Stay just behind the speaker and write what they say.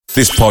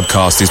This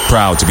podcast is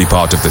proud to be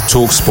part of the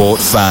TalkSport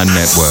Fan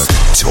Network.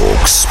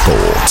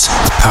 TalkSport.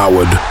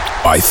 Powered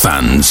by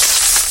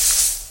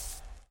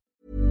fans.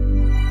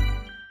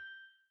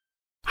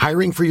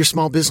 Hiring for your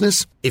small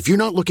business? If you're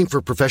not looking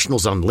for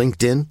professionals on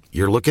LinkedIn,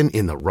 you're looking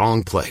in the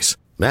wrong place.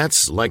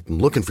 That's like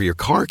looking for your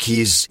car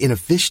keys in a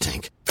fish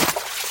tank.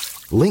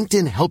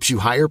 LinkedIn helps you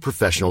hire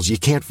professionals you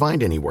can't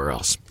find anywhere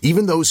else,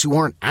 even those who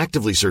aren't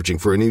actively searching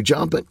for a new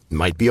job but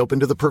might be open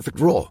to the perfect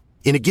role.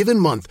 In a given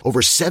month,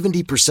 over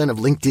 70% of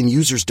LinkedIn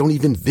users don't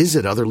even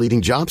visit other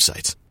leading job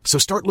sites. So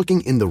start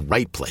looking in the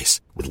right place.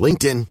 With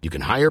LinkedIn, you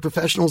can hire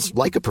professionals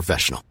like a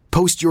professional.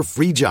 Post your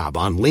free job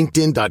on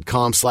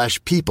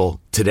linkedin.com/people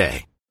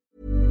today.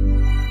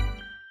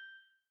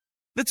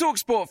 The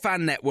TalkSport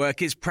Fan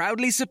Network is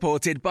proudly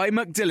supported by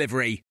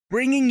McDelivery,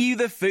 bringing you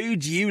the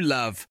food you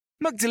love.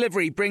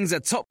 McDelivery brings a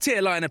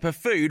top-tier lineup of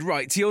food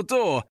right to your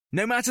door.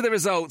 No matter the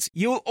result,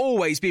 you'll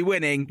always be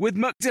winning with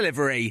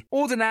McDelivery.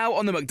 Order now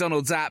on the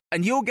McDonald's app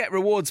and you'll get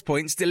rewards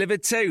points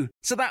delivered too.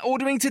 So that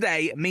ordering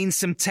today means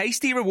some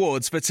tasty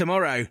rewards for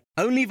tomorrow.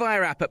 Only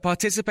via app at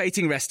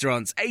participating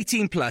restaurants.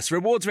 18 plus.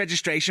 Rewards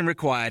registration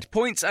required.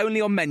 Points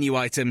only on menu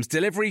items.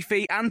 Delivery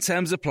fee and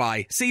terms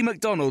apply. See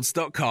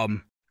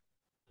mcdonalds.com.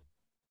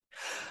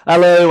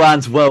 Hello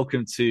and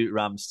welcome to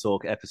Rams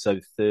Talk,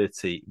 episode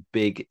 30,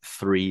 Big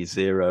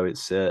 3-0.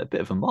 It's a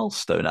bit of a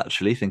milestone,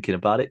 actually, thinking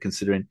about it,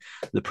 considering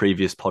the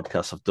previous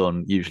podcasts I've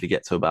done usually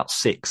get to about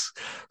 6.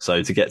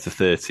 So to get to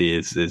 30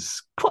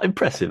 is quite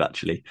impressive,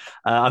 actually.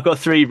 I've got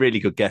 3 really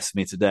good guests with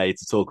me today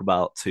to talk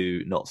about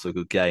 2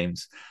 not-so-good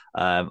games.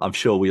 I'm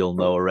sure we all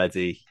know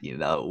already, we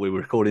were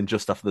recording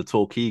just after the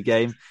Torquay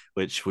game,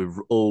 which we're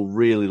all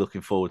really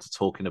looking forward to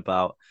talking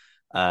about.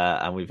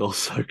 And we've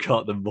also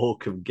got the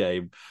Morecambe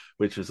game,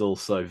 which was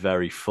also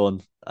very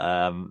fun.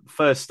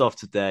 First off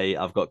today,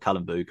 I've got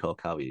Callum Bucock.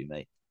 How are you,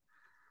 mate?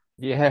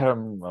 Yeah,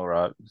 I'm all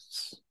right.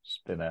 It's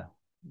been a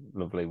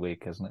lovely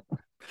week, hasn't it?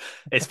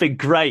 It's been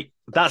great.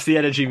 That's the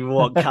energy we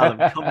want, Callum.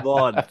 Come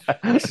on.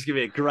 This is going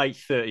to be a great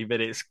 30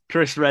 minutes.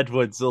 Chris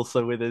Redwood's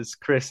also with us.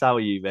 Chris, how are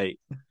you, mate?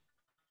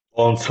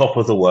 On top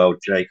of the world,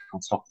 Jake.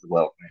 On top of the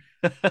world, mate.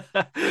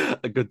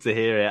 Good to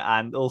hear it.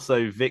 And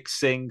also Vic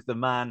Singh, the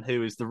man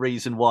who is the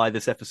reason why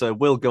this episode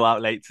will go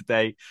out late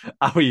today.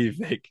 How are you,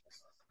 Vic?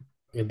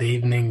 Good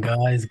evening,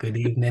 guys. Good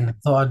evening. I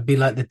thought I'd be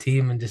like the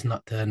team and just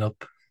not turn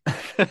up.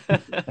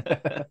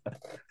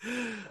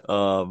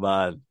 Oh,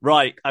 man.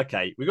 Right.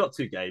 Okay. We got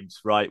 2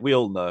 games, right? We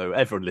all know.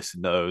 Everyone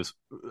listening knows.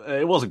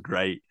 It wasn't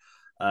great.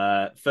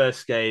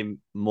 First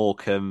game,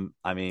 Morecambe.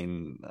 I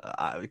mean,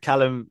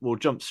 Callum, we'll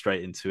jump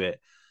straight into it.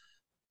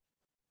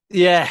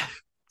 Yeah.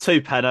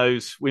 2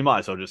 penos. We might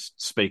as well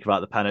just speak about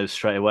the penos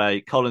straight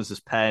away. Collins'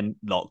 pen,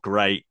 not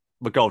great.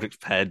 McGoldrick's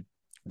pen,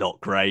 not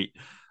great.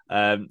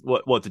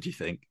 What did you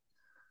think?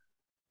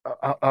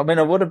 I mean,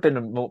 I would have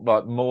been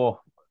more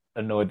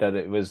annoyed that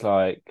it was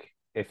like,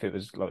 if it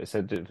was, like I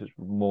said, if it was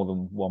more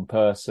than one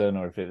person,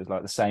 or if it was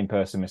like the same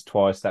person missed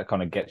twice, that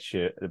kind of gets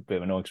you a bit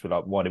of annoyed, because we're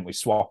like, why didn't we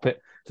swap it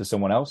to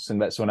someone else and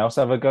let someone else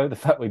have a go? The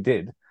fact we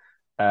did.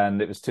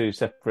 And it was 2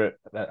 separate,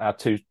 our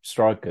 2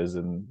 strikers,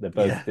 and they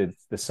both did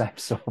the same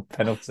sort of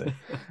penalty.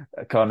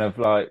 Kind of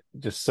like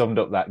just summed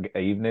up that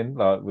evening.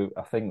 Like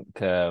I think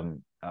I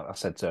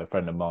said to a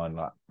friend of mine,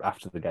 like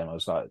after the game, I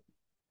was like,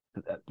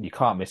 you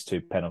can't miss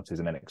 2 penalties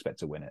and then expect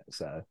to win it.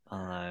 So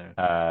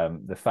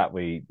the fact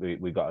we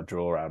got a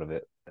draw out of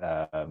it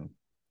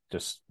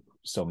just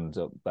summed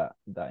up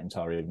that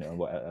entire evening.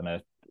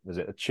 Was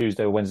it a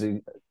Tuesday or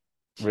Wednesday?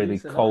 Really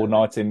cold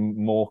night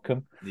in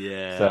Morecambe.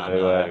 Yeah.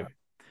 So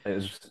it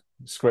was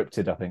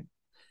scripted, I think.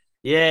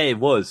 Yeah, it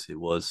was.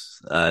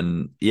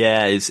 And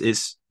yeah,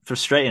 it's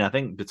frustrating. I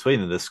think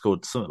between them, they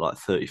scored something like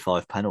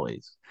 35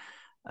 penalties.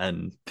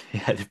 And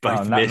yeah, they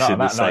both missed in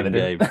the same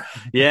game.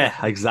 Yeah,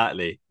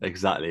 exactly.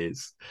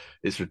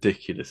 It's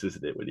ridiculous,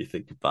 isn't it, when you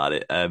think about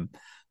it?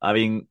 I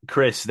mean,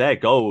 Chris, their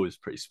goal was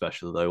pretty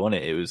special, though,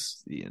 wasn't it? It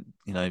was,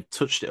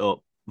 touched it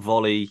up,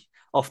 volley,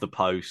 off the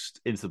post,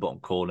 into the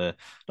bottom corner.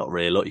 Not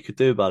really a lot you could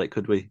do about it,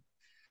 could we?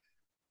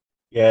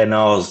 Yeah,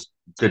 no,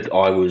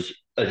 I was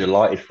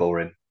delighted for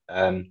him.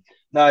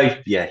 No,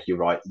 yeah, you're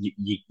right.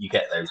 You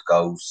get those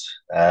goals.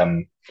 A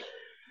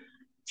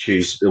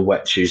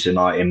wet Tuesday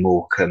night in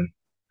Morecambe.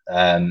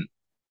 I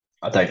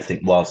don't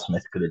think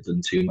Wildsmith could have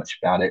done too much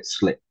about it.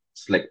 Slick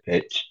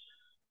pitch.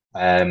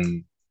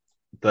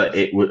 But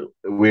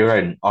we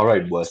were our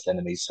own worst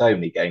enemies. So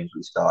many games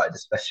we started,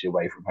 especially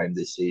away from home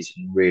this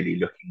season, really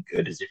looking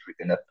good, as if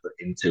we're going to put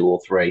in 2 or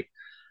 3.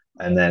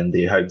 And then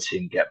the home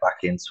team get back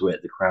into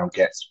it. The crowd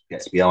gets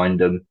behind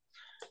them.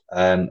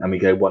 And we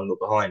go 1-0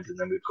 behind, and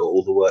then we've got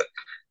all the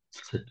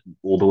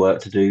work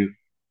to do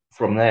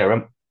from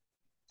there,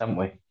 haven't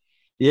we?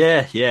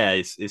 Yeah.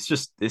 It's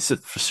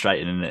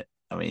frustrating, isn't it?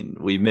 I mean,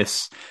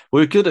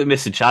 we're good at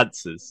missing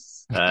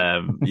chances.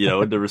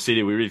 Under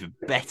Rossini, we were even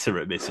better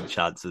at missing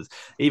chances.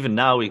 Even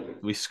now,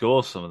 we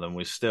score some of them.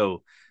 We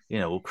still,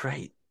 we'll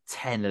create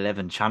 10,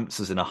 11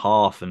 chances in a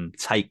half and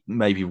take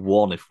maybe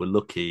 1 if we're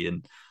lucky.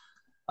 And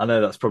I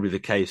know that's probably the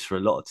case for a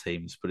lot of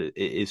teams, but it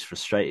is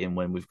frustrating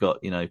when we've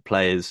got,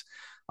 players.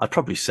 I'd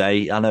probably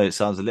say, I know it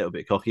sounds a little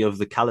bit cocky, of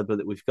the caliber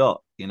that we've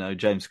got.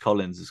 James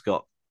Collins has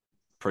got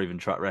proven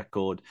track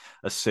record.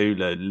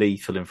 Asula,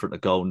 lethal in front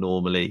of goal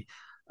normally.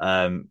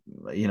 Dave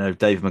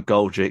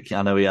McGoldrick,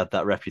 I know he had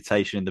that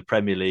reputation in the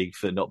Premier League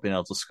for not being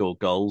able to score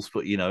goals,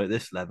 but at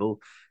this level,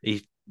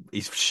 he's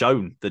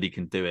shown that he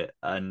can do it.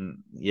 And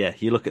yeah,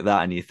 you look at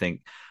that and you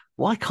think,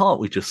 why can't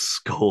we just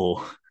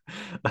score?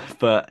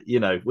 But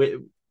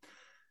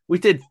we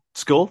did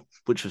score,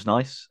 which was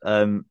nice.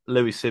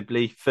 Louis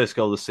Sibley, first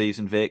goal of the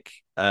season, Vic.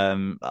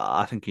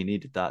 I think he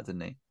needed that,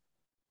 didn't he?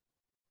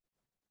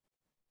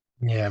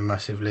 Yeah,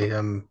 massively.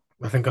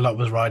 I think a lot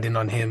was riding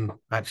on him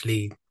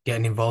actually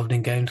getting involved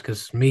in games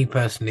because me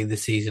personally,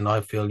 this season,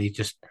 I feel he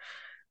just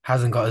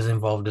hasn't got as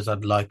involved as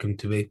I'd like him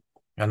to be.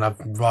 And I'd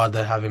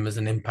rather have him as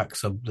an impact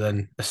sub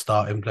than a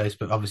starting place,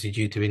 but obviously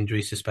due to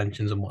injury,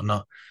 suspensions and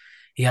whatnot,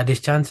 he had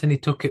his chance and he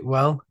took it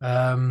well.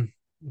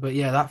 But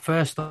yeah, that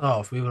first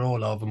half, we were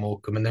all over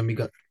Morecambe, and then we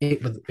got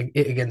it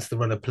against the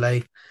run of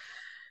play.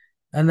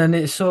 And then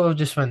it sort of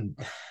just went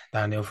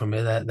downhill from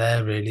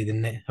there really,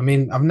 didn't it? I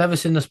mean, I've never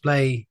seen us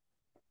play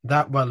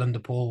that well under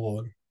Paul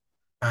Warren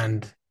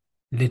and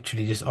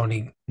literally just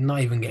only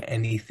not even get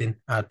anything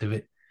out of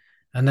it.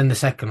 And then the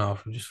second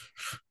half, we just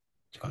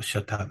got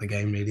shut out of the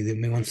game, really,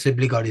 didn't we? Once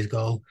Sibley got his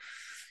goal,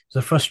 it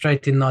was a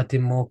frustrating night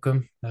in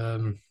Morecambe.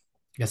 I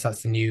guess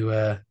that's the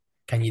new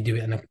can you do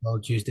it on a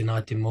cold Tuesday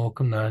night in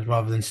Morecambe now,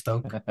 rather than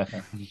Stoke?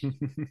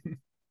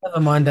 Never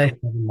mind, eh?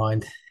 Never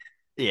mind.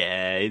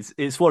 Yeah,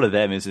 it's one of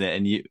them, isn't it?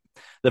 And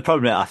the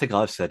problem, I think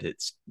I've said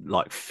it's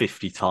like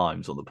 50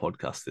 times on the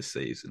podcast this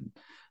season.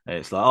 And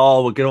it's like,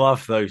 oh, we're gonna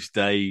have those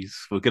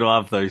days. We're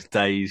gonna have those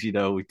days. We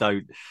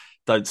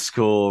don't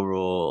score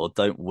or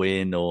don't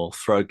win or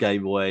throw a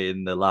game away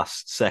in the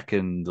last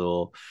second,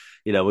 or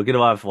we're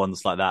gonna have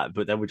ones like that.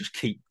 But then we just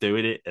keep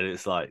doing it, and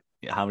it's like,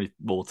 how many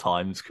more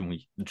times can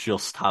we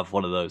just have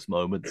one of those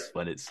moments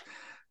when it's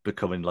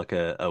becoming like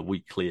a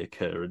weekly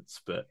occurrence?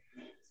 But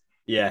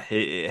yeah,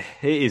 it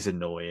is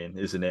annoying,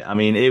 isn't it? I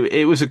mean,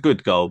 it was a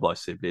good goal by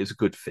Sibley. It was a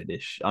good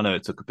finish. I know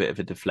it took a bit of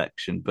a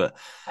deflection, but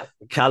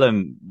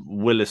Callum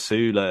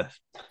Willisula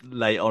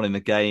late on in the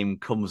game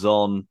comes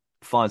on,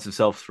 finds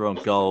himself through on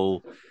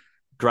goal.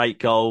 Great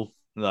goal.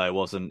 No, it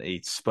wasn't.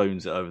 He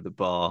spoons it over the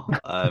bar.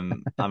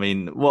 I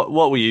mean, what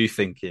were you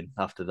thinking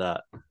after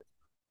that?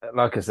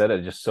 Like I said,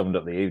 it just summed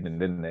up the evening,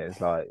 didn't it? It's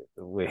like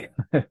we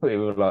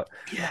were like,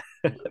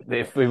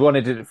 if we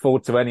wanted to fall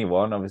to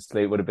anyone,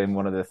 obviously it would have been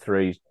one of the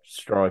three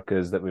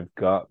strikers that we've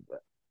got.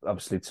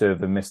 Obviously, two of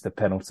them missed the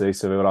penalty,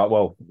 so we were like,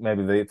 well,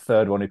 maybe the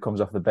third one who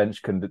comes off the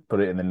bench can put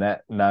it in the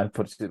net. No,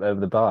 puts it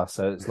over the bar.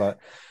 So it's like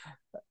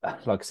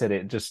I said,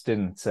 it just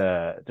didn't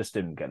get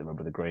the rub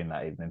of the green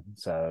that evening.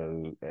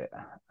 So it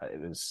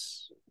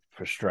was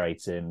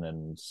frustrating,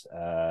 and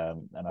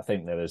I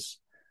think there was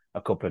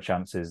a couple of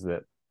chances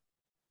that.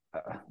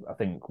 I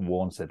think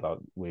Warren said like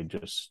we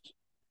just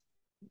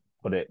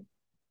put it,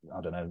 I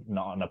don't know,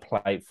 not on a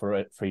plate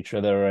for each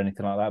other or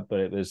anything like that. But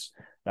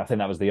I think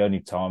that was the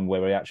only time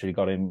where we actually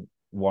got him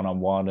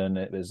 1-on-1, and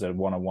it was a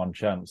 1-on-1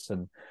 chance.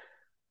 And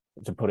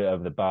to put it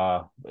over the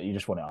bar, you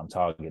just want it on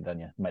target,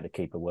 don't you? Make the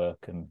keeper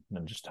work and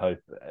just hope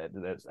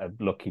a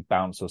lucky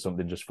bounce or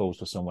something just falls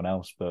to someone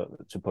else.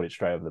 But to put it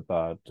straight over the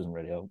bar doesn't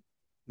really help.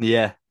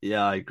 Yeah,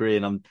 I agree.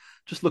 And I'm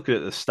just looking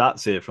at the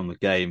stats here from the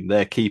game.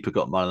 Their keeper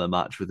got man of the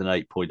match with an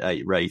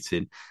 8.8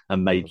 rating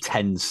and made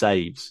 10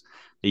 saves.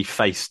 He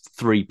faced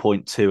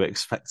 3.2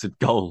 expected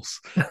goals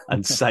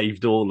and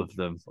saved all of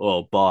them,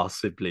 or bar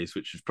Sibley's,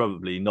 which is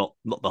probably not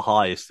the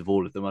highest of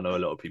all of them. I know a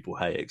lot of people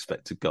hate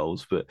expected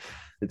goals, but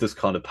it does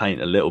kind of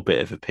paint a little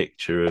bit of a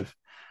picture of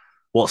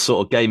what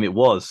sort of game it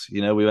was.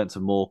 We went to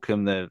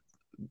Morecambe. They're,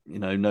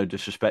 no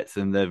disrespect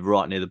to them, they're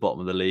right near the bottom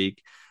of the league.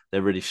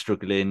 They're really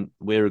struggling.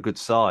 We're a good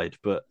side.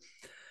 But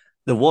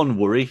the one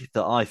worry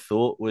that I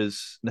thought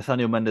was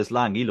Nathaniel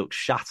Mendez-Lang. He looked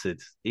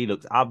shattered. He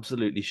looked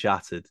absolutely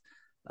shattered.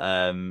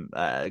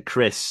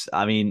 Chris,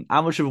 I mean,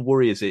 how much of a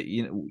worry is it?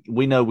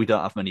 We know we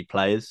don't have many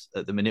players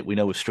at the minute. We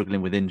know we're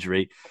struggling with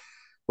injury.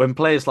 When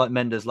players like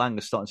Mendez-Lang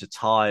are starting to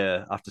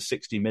tire after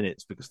 60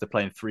 minutes because they're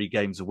playing 3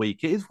 games a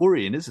week, it is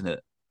worrying, isn't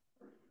it?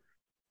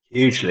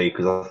 Hugely,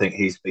 because I think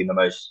he's been the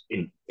most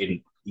he's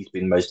been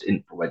the most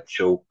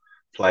influential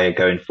player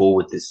going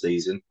forward this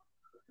season.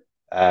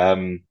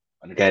 And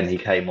again, he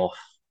came off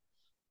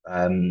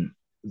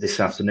this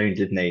afternoon,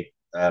 didn't he?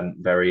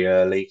 Very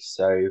early.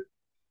 So,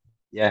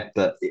 yeah,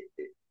 but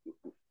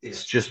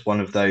it's just one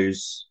of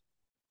those,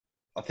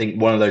 I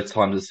think one of those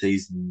times of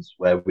seasons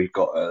where we've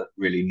got to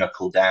really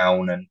knuckle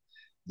down and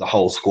the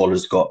whole squad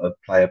has got to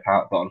play a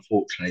part. But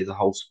unfortunately, the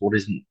whole squad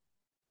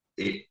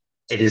it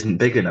isn't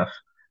big enough.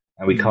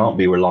 And we can't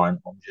be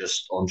reliant on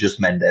just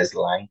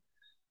Mendez-Lang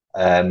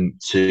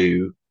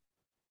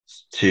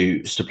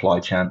to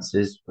supply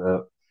chances,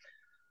 but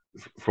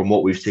from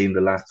what we've seen the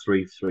last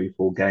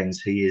 4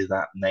 games, he is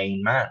that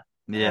main man.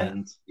 Yeah,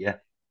 and yeah,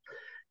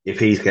 if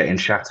he's getting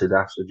shattered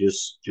after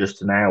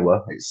just an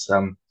hour, it's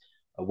a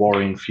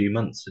worrying few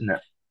months, isn't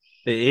it?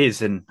 It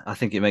is, and I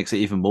think it makes it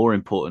even more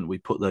important we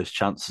put those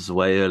chances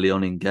away early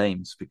on in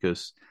games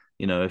because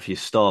if your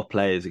star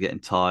players are getting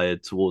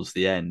tired towards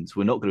the end,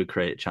 we're not going to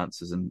create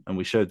chances. And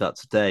we showed that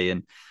today.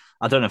 And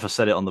I don't know if I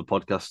said it on the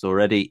podcast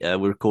already.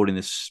 We're recording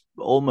this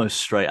almost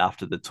straight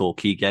after the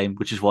Torquay game,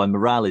 which is why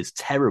morale is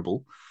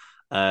terrible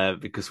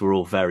because we're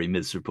all very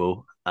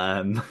miserable.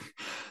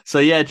 So,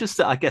 yeah, just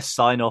to, I guess,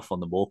 sign off on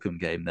the Morecambe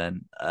game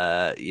then.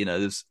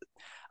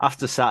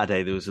 After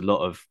Saturday, there was a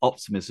lot of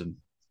optimism.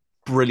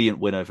 Brilliant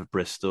win over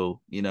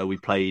Bristol. We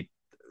played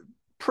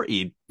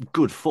pretty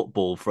good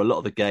football for a lot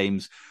of the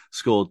games,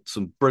 scored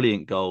some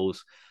brilliant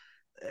goals.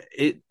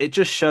 It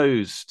just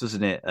shows,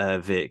 doesn't it,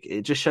 Vic?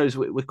 It just shows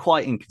we're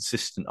quite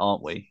inconsistent,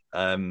 aren't we?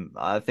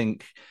 I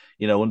think,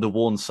 under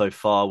Warne so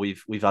far,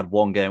 we've had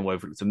one game where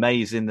we've looked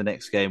amazing, the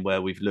next game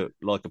where we've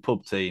looked like a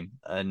pub team.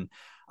 And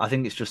I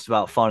think it's just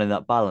about finding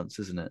that balance,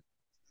 isn't it?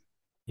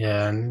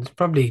 Yeah, and it's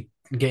probably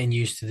getting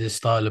used to this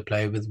style of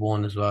play with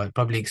Warne as well. It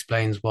probably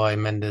explains why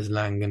Mendes,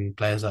 Lang, and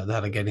players like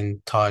that are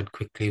getting tired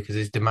quickly because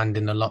he's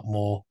demanding a lot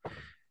more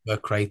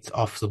work rate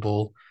off the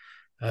ball.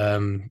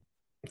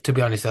 To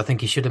be honest, I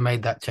think he should have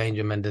made that change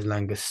of Mendes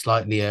Lang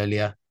slightly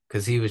earlier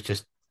because he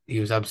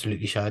was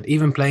absolutely shattered.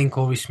 Even playing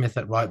Corey Smith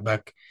at right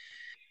back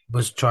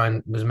was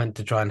meant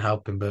to try and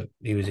help him, but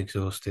he was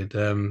exhausted.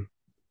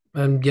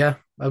 And yeah,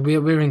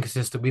 we're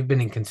inconsistent. We've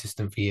been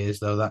inconsistent for years,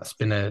 though. That's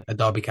been a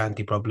Derby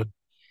County problem,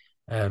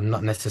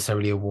 not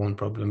necessarily a Warne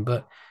problem.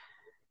 But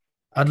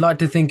I'd like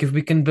to think if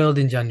we can build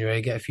in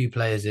January, get a few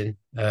players in,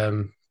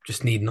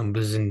 just need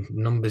numbers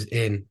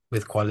in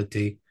with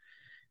quality.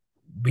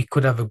 We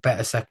could have a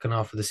better second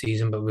half of the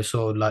season, but we're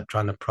sort of like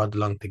trying to prod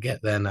along to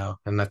get there now.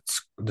 And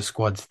that's the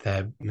squad's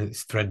there.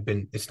 It's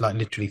like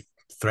literally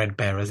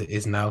threadbare as it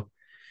is now.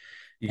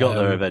 You got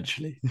there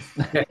eventually.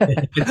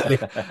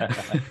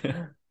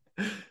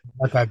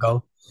 Like our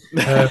goal.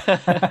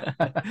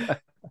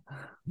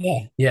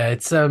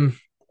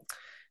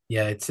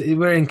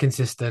 We're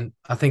inconsistent.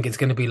 I think it's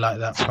going to be like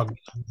that probably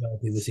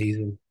through the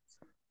season,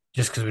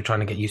 just because we're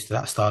trying to get used to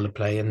that style of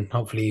play, and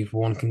hopefully, if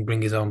Warne can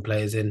bring his own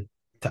players in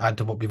to add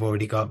to what we've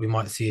already got, we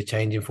might see a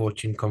change in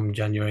fortune come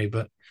January.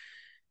 But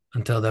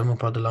until then, we'll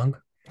prod along.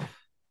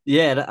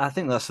 Yeah, I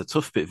think that's the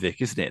tough bit,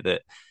 Vic, isn't it?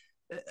 That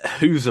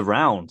who's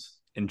around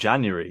in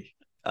January?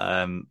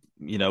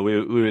 We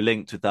were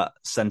linked with that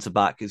centre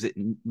back. Is it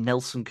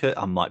Nelson Curtis?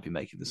 I might be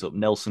making this up.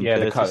 Nelson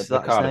Curtis.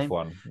 The Cardiff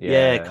one.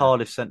 Yeah,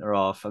 Cardiff centre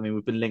half. I mean,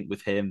 we've been linked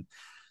with him.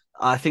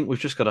 I think we've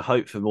just got to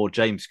hope for more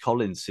James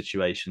Collins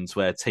situations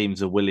where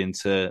teams are willing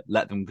to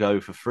let them go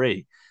for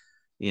free.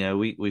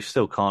 We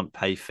still can't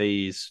pay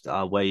fees.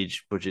 Our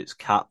wage budget's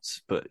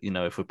capped, but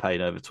if we're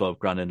paying over 12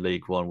 grand in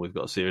League One, we've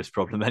got a serious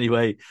problem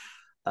anyway.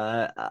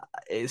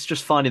 It's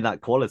just finding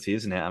that quality,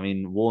 isn't it? I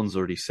mean, Warne's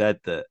already said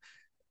that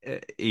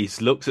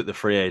he's looked at the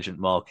free agent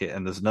market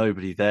and there's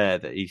nobody there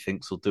that he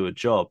thinks will do a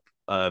job.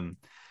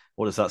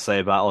 What does that say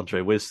about Andre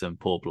Wisdom,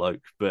 poor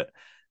bloke? But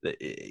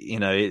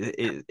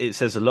it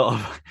says a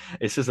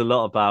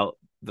lot about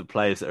the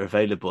players that are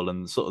available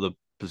and sort of the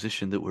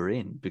position that we're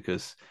in,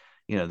 because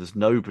there's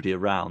nobody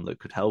around that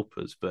could help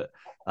us. But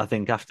I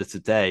think after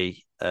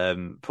today,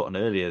 put on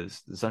earlier,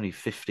 there's only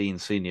 15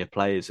 senior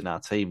players in our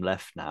team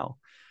left now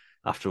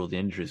after all the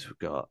injuries we've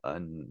got.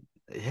 And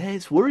yeah,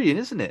 it's worrying,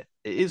 isn't it?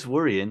 It is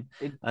worrying.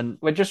 Putting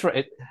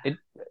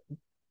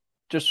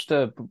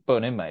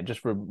in, mate, it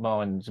just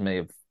reminds me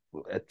of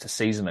a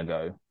season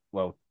ago,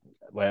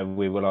 where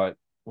we were like,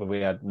 where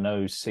we had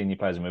no senior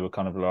players and we were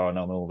kind of relying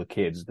on all the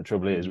kids. The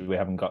trouble is we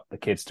haven't got the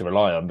kids to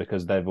rely on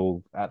because they've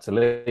all had to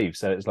leave.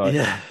 So it's like,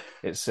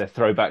 It's a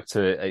throwback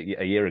to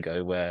a year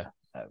ago where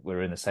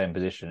we're in the same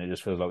position. It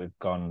just feels like we've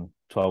gone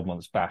 12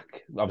 months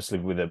back, obviously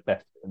with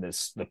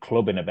the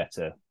club in a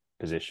better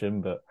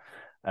position. But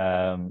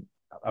I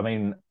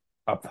mean,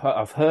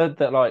 I've heard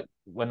that like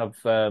when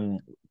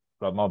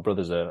like my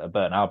brother's a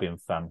Burton Albion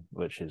fan,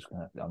 which is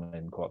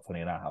quite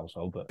funny in our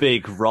household. But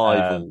big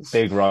rivals,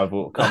 big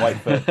rival. Can't wait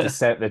for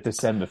the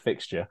December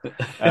fixture.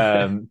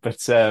 But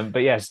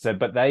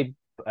they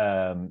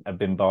have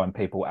been buying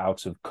people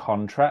out of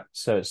contract,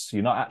 so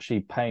you're not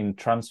actually paying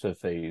transfer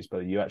fees,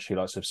 but you actually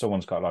so if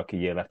someone's got like a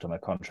year left on their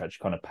contract,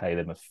 you kind of pay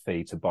them a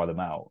fee to buy them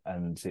out,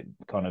 and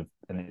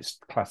it's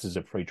classed as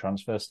a free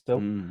transfer still.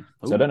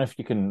 So I don't know if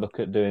you can look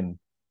at doing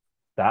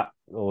that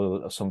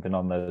or something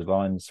on those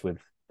lines with.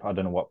 I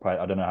don't know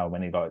how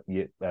many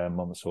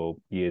months or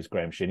years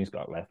Graham Shinney's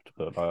got left,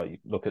 but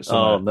look at some.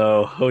 Oh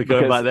no, we're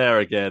going back there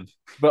again.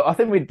 But I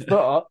think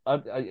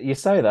you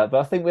say that, but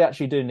I think we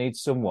actually do need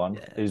someone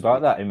who's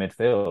like that in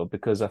midfield,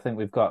 because I think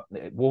we've got.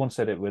 Warne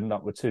said it.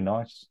 We're too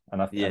nice,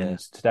 and and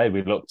today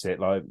we looked at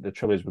the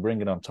trouble is we're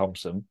bringing on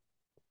Thompson,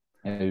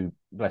 who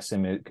bless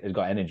him has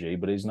got energy,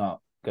 but he's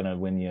not going to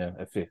win you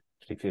a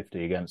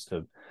 50-50 against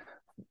a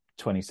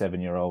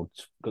 27-year-old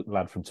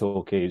lad from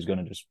Torquay who's going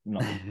to just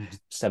knock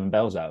 7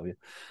 bells out of you.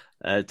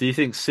 Do you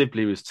think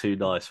Sibley was too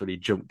nice when he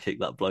jump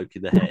kicked that bloke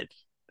in the head?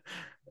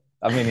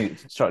 I mean,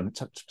 he's trying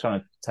to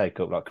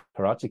take up like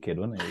Karate Kid,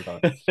 wasn't he?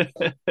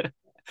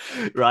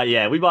 Right,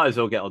 yeah, we might as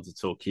well get on to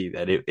Torquay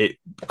then. It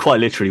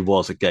quite literally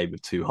was a game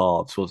of two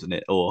halves, wasn't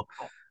it? Or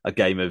a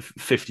game of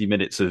 50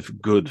 minutes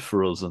of good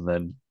for us and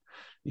then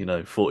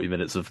 40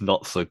 minutes of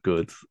not so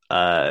good.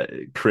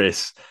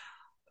 Chris,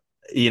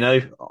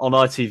 on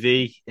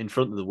ITV in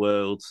front of the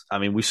world, I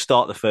mean, we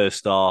start the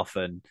first half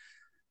and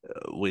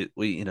we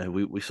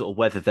sort of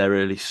weather their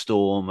early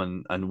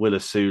storm, and Willa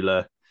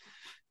Sula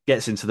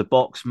gets into the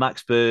box.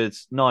 Max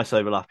Bird's nice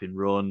overlapping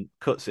run,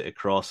 cuts it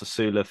across.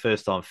 Asula,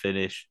 first time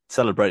finish,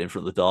 celebrating in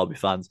front of the Derby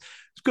fans.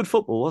 It's good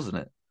football, wasn't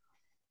it?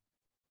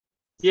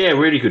 Yeah,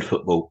 really good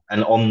football,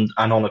 and on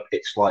a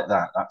pitch like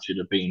that, that should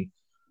have been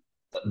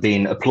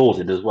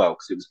applauded as well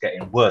because it was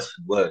getting worse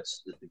and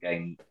worse as the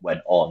game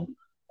went on,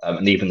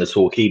 and even the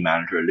Torquay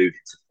manager alluded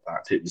to the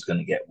fact it was going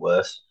to get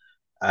worse.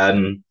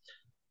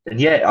 And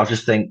yeah, I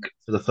just think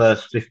for the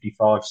first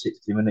 55,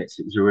 60 minutes,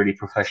 it was a really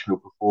professional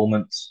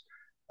performance.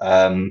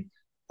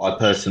 I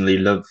personally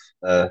love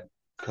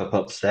cup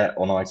upset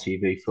on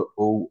ITV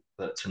football,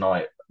 but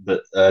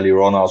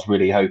earlier on, I was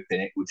really hoping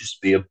it would just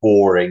be a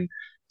boring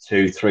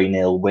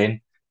 2-3-0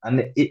 win.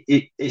 And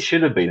it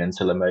should have been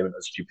until a moment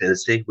of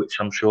stupidity, which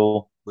I'm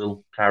sure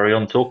we'll carry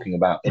on talking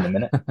about in a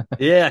minute.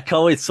 Yeah, I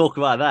can't wait to talk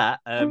about that.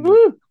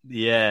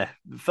 Yeah,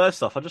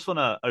 first off, I just want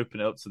to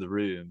open it up to the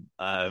room.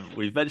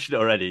 We've mentioned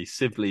it already.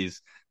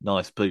 Sibley's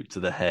nice boot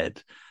to the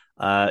head.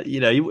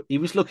 He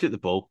was looking at the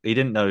ball. He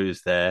didn't know he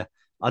was there.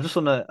 I just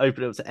want to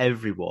open it up to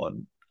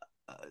everyone.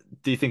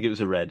 Do you think it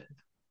was a red?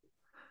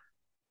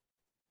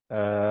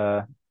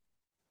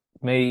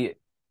 Me,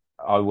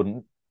 I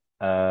wouldn't.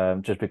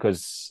 Just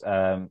because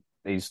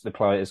the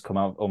players come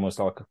out almost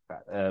like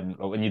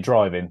when you're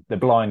driving, the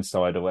blind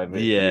side or whatever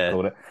you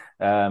call it.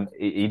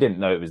 He didn't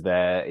know it was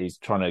there. He's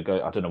trying to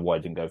go. I don't know why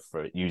he didn't go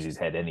for it. Use his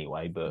head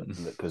anyway, but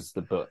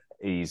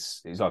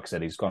he's like I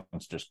said, he's gone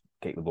to just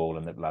kick the ball,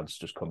 and the lads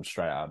just come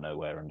straight out of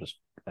nowhere and just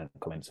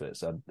come into it.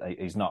 So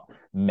he's not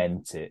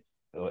meant it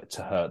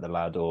to hurt the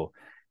lad,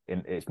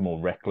 it's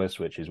more reckless,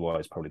 which is why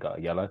he's probably got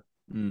a yellow.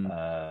 But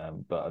I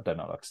don't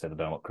know. Like I said, I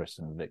don't know what Chris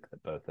and Vic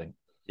both think.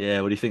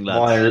 Yeah, what do you think,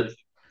 lads?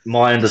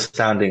 My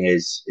understanding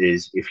is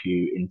if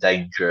you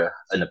endanger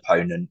an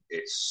opponent,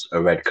 it's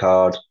a red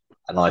card,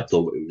 and I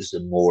thought it was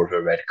more of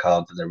a red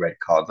card than the red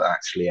card that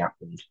actually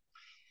happened.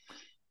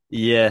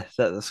 Yeah,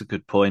 that's a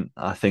good point.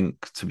 I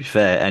think, to be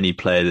fair, any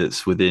player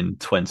that's within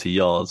 20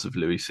 yards of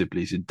Louis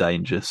Sibley's in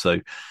danger. So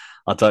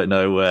I don't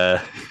know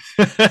I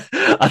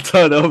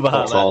don't know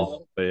about that.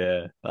 But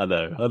yeah, I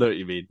know what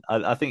you mean.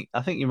 I think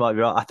you might be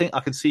right. I think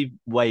I can see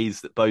ways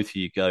that both of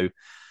you go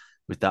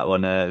with that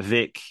one.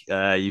 Vic,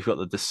 you've got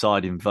the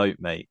deciding vote,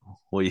 mate.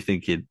 What are you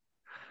thinking?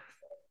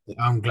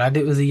 I'm glad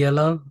it was a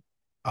yellow.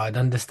 I'd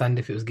understand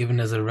if it was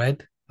given as a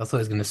red. I thought it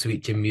was going to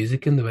sweet chin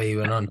music in the way he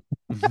went on.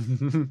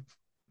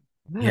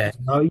 Yeah,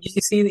 no,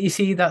 you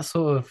see that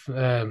sort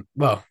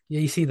of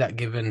you see that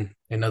given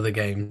in other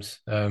games.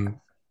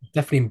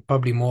 Definitely,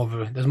 probably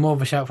there's more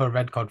of a shout for a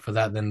red card for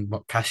that than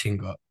what Cashin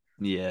got.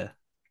 Yeah,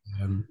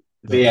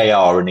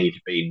 VAR, and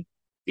he'd been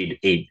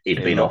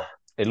off.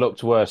 It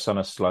looked worse on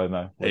a slow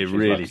mo. It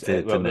really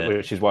did, didn't it?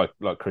 Which is why,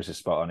 like Chris is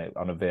spot on it,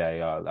 on a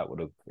VAR,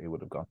 he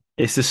would have gone.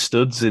 It's the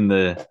studs in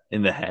the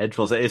head,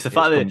 was it? It's the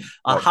fact that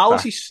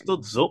how's he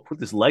studs up with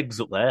his legs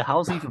up there?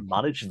 How's he even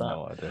managed that?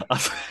 No idea.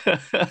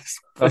 That's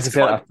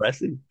quite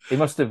impressive. He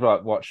must have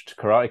watched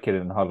Karate Kid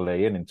and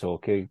Holiday Inn in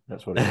Torquay.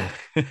 That's what it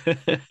is.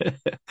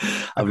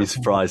 I'd be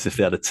surprised if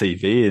they had a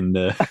TV in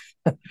there.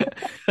 I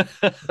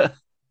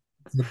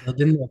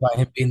didn't know about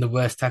him being the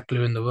worst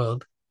tackler in the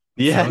world.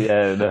 Yeah,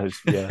 yeah,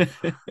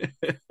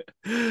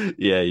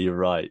 you're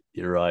right.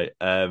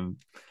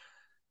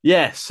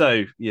 Yeah,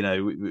 so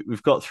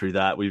we've got through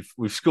that. We've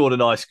scored a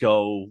nice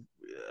goal.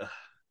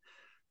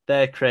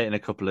 They're creating a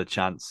couple of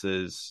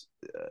chances.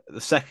 The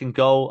second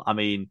goal, I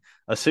mean,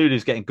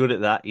 Asulu's getting good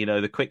at that.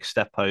 The quick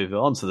step over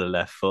onto the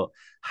left foot,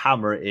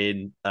 hammer it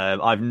in.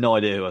 I've no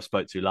idea who I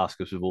spoke to last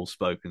because we've all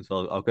spoken,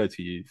 so I'll go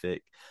to you,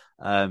 Vic.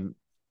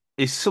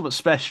 He's somewhat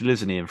special,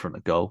 isn't he, in front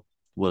of goal,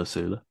 Will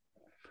Asula?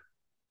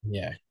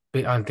 Yeah.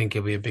 I think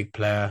he'll be a big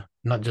player,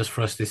 not just for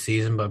us this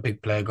season, but a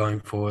big player going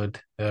forward,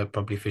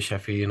 probably for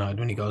Sheffield United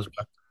when he goes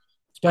back.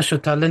 Special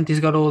talent. He's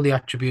got all the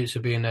attributes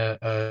of being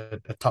a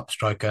top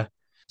striker,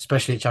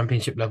 especially at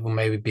Championship level,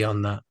 maybe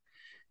beyond that.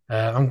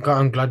 I'm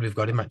glad we've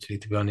got him, actually,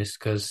 to be honest,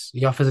 because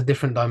he offers a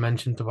different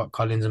dimension to what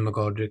Collins and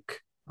McGoldrick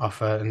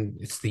offer, and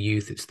it's the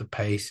youth, it's the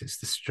pace, it's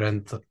the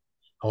strength,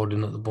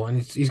 holding up the ball,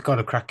 and he's got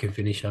a cracking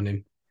finish on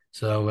him.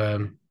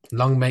 So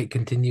long may it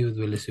continue with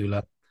Will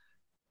Asula.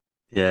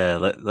 Yeah,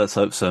 let's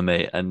hope so,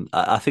 mate. And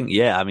I think,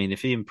 I mean,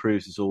 if he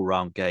improves his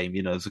all-round game,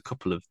 there's a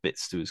couple of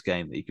bits to his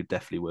game that he could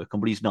definitely work on.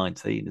 But he's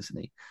 19, isn't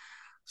he?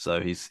 So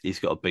he's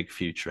got a big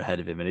future ahead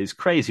of him. And it's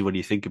crazy when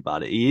you think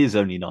about it. He is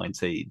only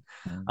 19.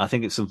 I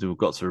think it's something we've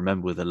got to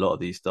remember with a lot of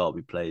these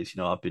Derby players.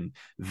 I've been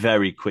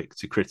very quick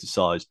to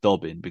criticise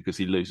Dobbin because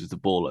he loses the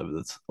ball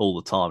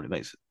all the time. It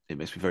makes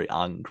me very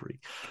angry.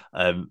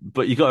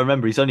 But you got to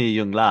remember, he's only a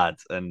young lad,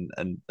 and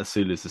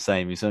Asula's the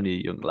same. He's only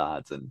a young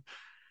lad, and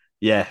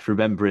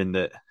remembering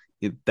that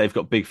they've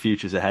got big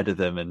futures ahead of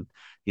them, and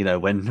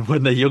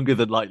when they're younger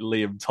than like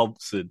Liam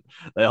Thompson,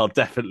 they are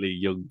definitely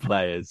young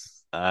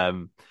players.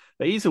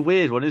 But he's a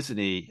weird one, isn't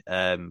he,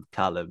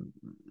 Callum?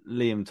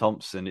 Liam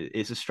Thompson,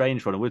 it's a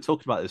strange one. And we were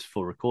talking about this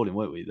before recording,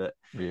 weren't we? That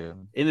Yeah.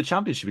 in the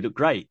Championship, he looked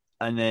great.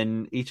 And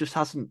then he just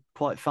hasn't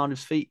quite found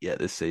his feet yet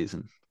this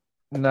season.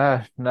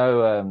 No.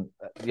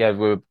 Yeah, we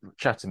were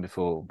chatting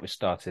before we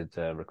started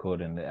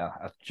recording.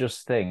 I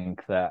just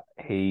think that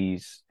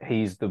he's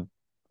the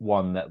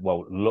one that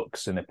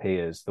looks and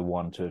appears the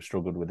one to have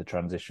struggled with the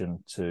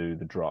transition to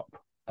the drop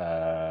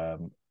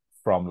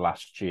from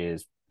last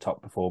year's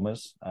top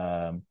performers.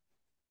 I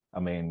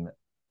mean,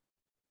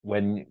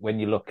 when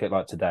you look at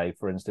like today,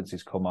 for instance,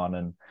 he's come on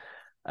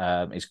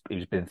and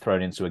he's been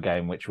thrown into a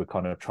game which we're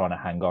kind of trying to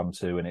hang on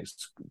to, and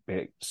it's a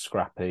bit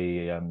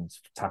scrappy and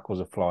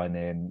tackles are flying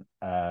in.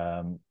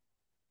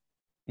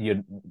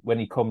 When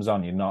he comes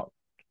on, you're not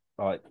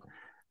like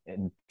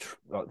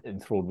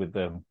enthralled with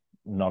the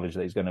knowledge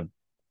that he's going to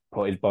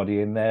put his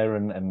body in there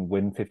and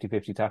win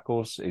 50-50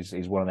 tackles.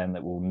 He's one of them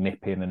that will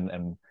nip in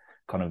and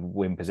kind of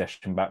win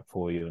possession back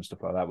for you and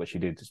stuff like that, which he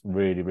did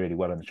really, really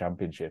well in the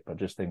Championship. I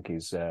just think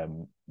he's, like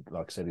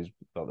I said, he's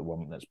got the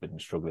one that's been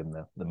struggling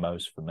the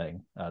most for me.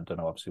 I don't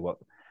know, obviously, what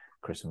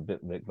Chris and Vic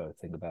both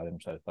think about him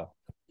so far.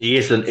 He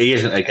isn't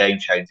a game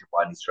changer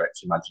by any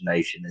stretch of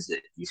imagination, is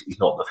it? He's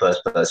not the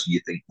first person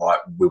you think, right,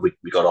 we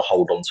got to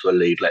hold on to a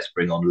lead, let's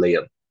bring on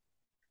Liam.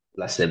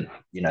 Bless him,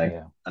 you know.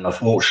 Yeah. And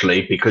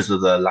unfortunately, because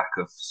of the lack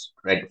of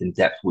strength and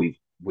depth we've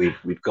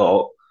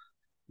got,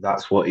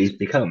 that's what he's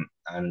become,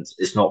 and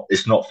it's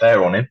not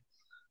fair on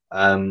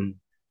him.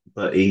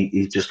 But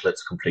he just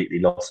looks completely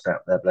lost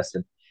out there. Bless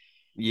him.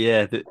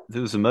 Yeah,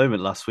 there was a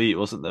moment last week,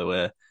 wasn't there,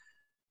 where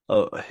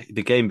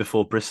the game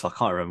before Bristol, I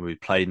can't remember who we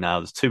played now.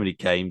 There's too many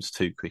games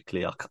too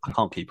quickly. I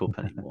can't keep up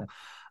anymore.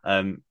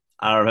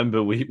 I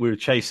remember we were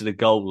chasing a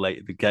goal late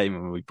in the game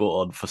and we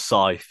brought on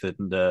Forsyth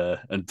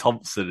and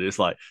Thompson. It's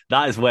like,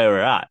 that is where we're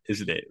at,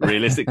 isn't it?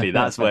 Realistically,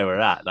 that's where we're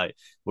at. Like,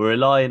 we're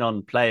relying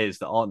on players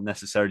that aren't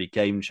necessarily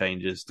game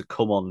changers to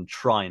come on and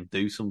try and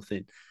do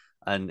something.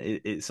 And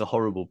it's a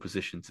horrible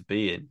position to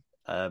be in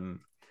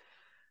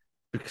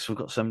because we've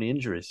got so many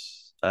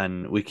injuries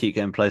and we keep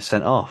getting players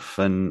sent off.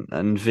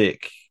 And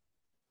Vic,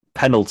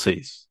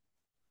 penalties.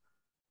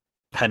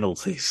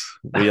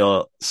 We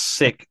are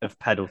sick of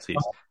penalties.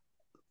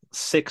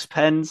 6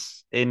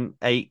 pens in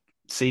 8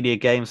 senior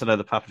games. I know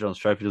the Papa John's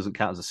Trophy doesn't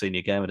count as a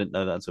senior game. I didn't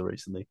know that until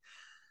recently.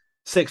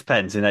 6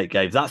 pens in 8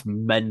 games. That's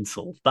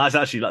mental. That's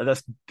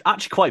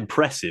actually quite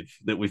impressive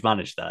that we've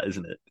managed that,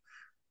 isn't it?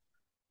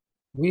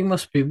 We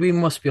must be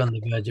on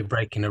the verge of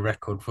breaking a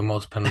record for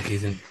most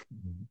penalties. We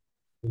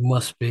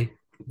must be.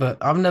 But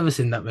I've never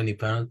seen that many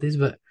penalties.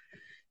 But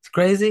it's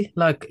crazy.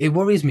 Like, it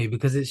worries me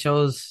because it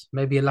shows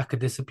maybe a lack of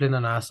discipline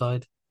on our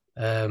side.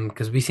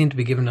 Because we seem to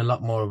be giving a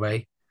lot more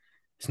away.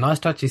 It's nice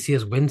to actually see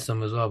us win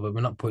some as well, but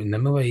we're not putting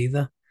them away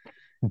either.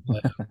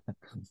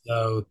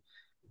 So,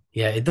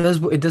 yeah, it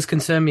does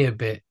concern me a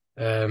bit,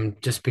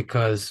 just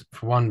because,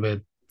 for one,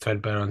 we're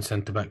threadbare on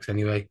centre-backs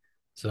anyway.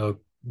 So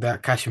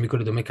that Cashin, we could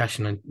have done with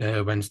Cashin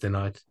on Wednesday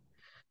night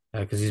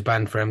because he's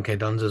banned for MK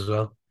Dons as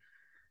well.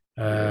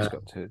 He's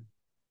got to.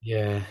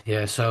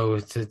 Yeah. So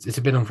it's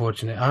a bit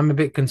unfortunate. I'm a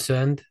bit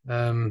concerned.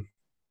 Yeah,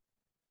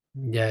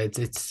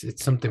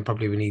 it's something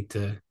probably we need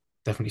to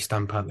definitely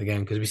stamp out the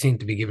game because we seem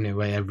to be giving it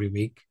away every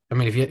week. I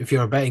mean, if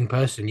you're a betting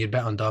person, you'd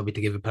bet on Derby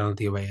to give a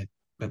penalty away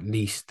at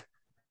least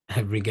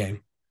every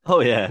game. Oh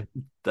yeah,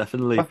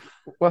 definitely.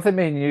 Well, I think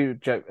me and you,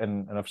 Joe,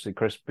 and obviously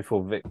Chris,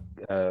 before Vic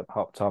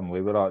hopped on,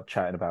 we were like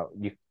chatting about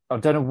you. I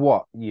don't know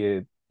what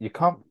you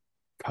can't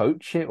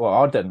coach it. Well,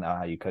 I don't know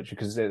how you coach it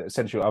because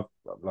essentially,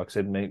 like I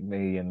said,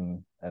 me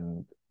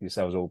and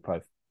yourselves all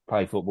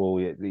play football.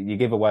 You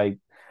give away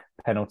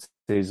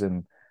penalties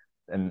and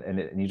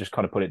you just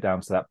kind of put it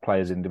down to that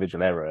player's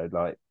individual error.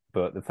 Like,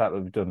 but the fact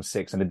that we've done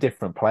 6 and the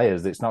different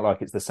players, it's not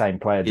like it's the same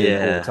player doing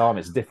it all the time.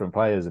 It's different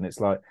players, and it's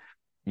like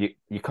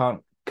you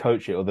can't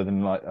coach it other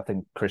than, like I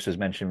think Chris has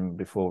mentioned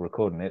before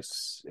recording.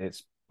 It's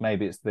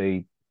maybe it's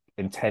the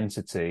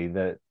intensity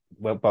that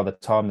by the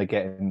time they're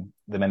getting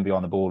the men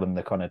behind the ball and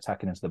they're kind of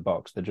attacking into the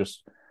box, they're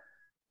just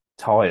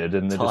tired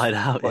and they're tired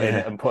just out,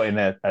 putting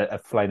a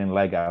flailing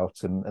leg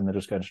out and they're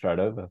just going straight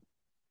over.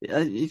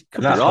 Yeah,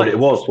 that's what it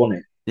was, wasn't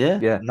it?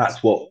 Yeah.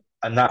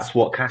 And that's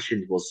what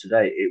Cashin was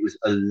today. It was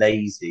a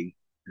lazy.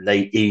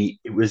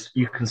 It was.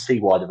 You can see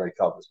why the red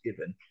card was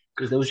given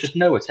because there was just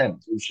no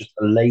attempt. It was just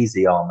a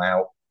lazy arm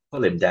out,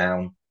 pull him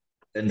down,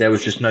 and there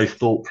was just no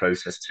thought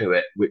process to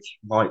it, which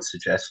might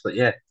suggest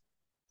that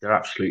they're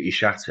absolutely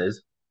shattered,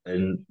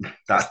 and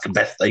that's the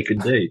best they can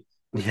do.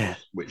 Yeah,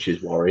 which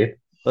is worrying.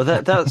 Well,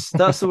 that's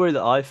the worry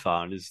that I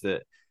found is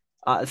that.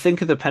 I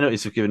think of the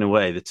penalties we've given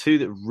away. The 2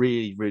 that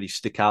really, really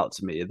stick out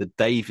to me are the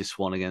Davis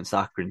one against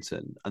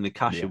Accrington and the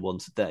Cashin one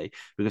today,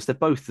 because they're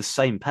both the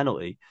same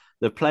penalty.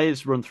 The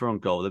players run through on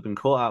goal. They've been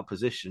caught out of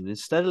position.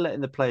 Instead of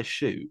letting the player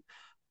shoot,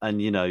 and,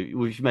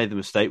 we've made the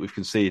mistake, we've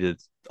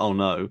conceded, oh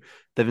no,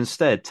 they've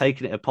instead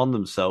taken it upon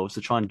themselves to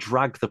try and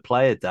drag the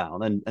player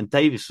down. And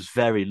Davis was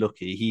very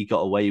lucky. He got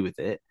away with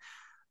it.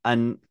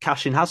 And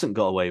Cashin hasn't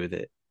got away with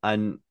it.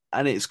 And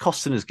it's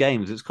costing us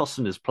games. It's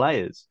costing us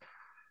players.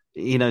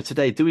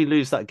 Today, do we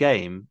lose that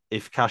game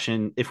if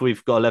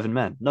we've got 11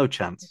 men? No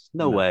chance.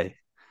 No way.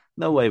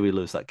 No way we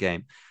lose that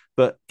game.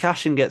 But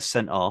Cashin gets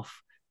sent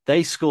off.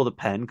 They score the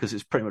pen because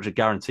it's pretty much a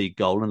guaranteed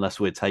goal unless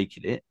we're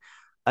taking it.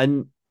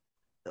 And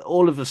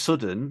all of a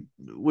sudden,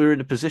 we're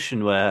in a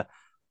position where,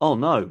 oh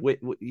no,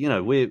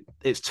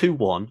 it's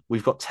 2-1.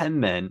 We've got 10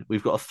 men.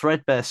 We've got a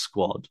threadbare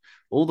squad.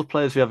 All the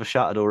players we have are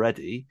shattered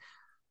already.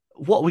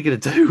 What are we going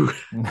to do?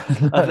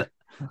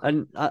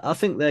 and I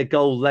think their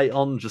goal late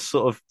on just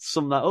sort of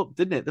summed that up,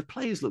 didn't it? The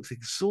players looked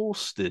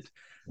exhausted.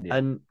 Yeah.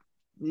 And,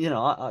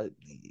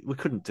 we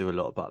couldn't do a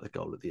lot about the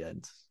goal at the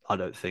end. I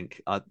don't think.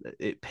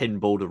 It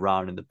pinballed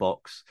around in the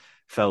box,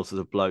 fell to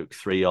the bloke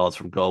 3 yards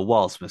from goal.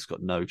 Wildsmith's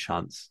got no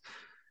chance.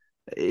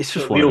 It's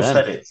just we all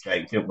said it,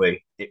 Jake, didn't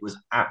we? It was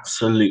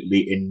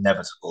absolutely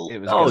inevitable. It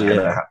was going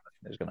to happen.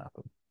 It was going to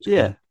happen.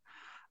 Yeah,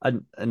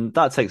 and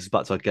that takes us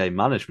back to our game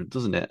management,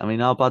 doesn't it? I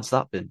mean, how bad's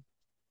that been?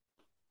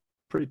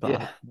 Pretty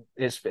bad.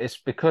 Yeah. It's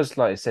because,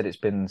 like I said, it's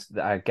been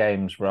our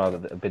games rather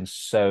that have been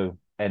so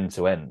end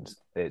to end.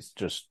 It's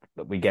just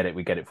we get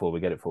it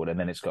forward, and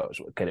then it's got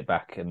to get it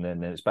back, and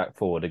then it's back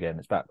forward again.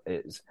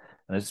 And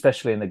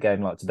especially in a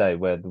game like today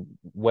where the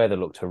weather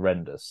looked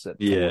horrendous towards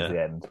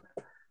the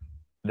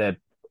end.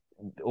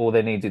 All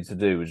they needed to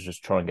do was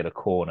just try and get a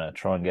corner,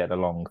 try and get a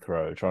long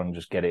throw, try and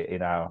just get it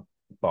in our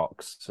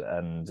box,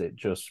 and it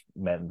just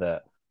meant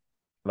that,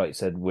 like you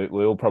said, we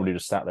all probably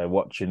just sat there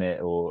watching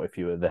it, or if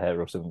you were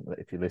there or something,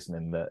 if you're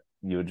listening, that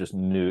you just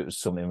knew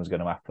something was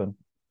going to happen.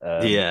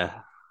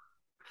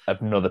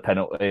 Another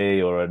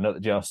penalty or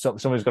another,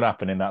 something was going to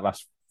happen in that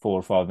last 4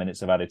 or 5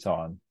 minutes of added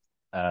time.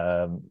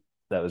 That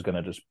was going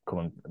to just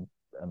come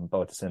and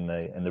bite us in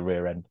the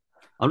rear end.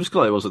 I'm just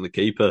glad it wasn't the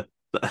keeper.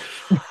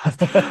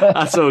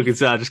 That's all I can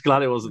say. I'm just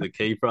glad it wasn't the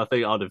keeper. I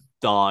think I'd have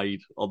died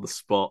on the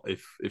spot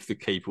if the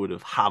keeper would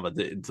have hammered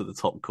it into the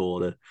top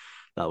corner.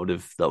 That would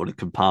have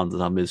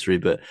compounded our misery.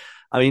 But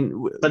I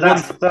mean,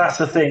 that's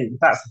the thing.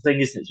 That's the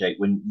thing, isn't it, Jake?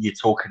 When you're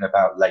talking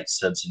about late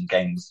subs and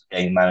game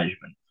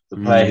management, the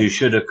player who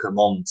should have come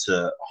on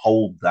to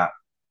hold that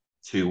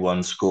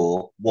 2-1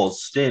 score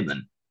was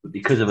Stearman, but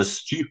because of a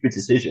stupid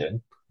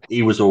decision,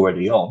 he was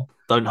already on.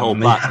 Don't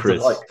hold back,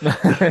 Chris. We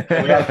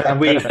had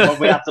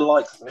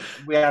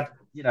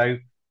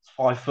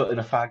 5 foot and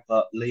a fag,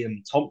 but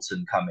Liam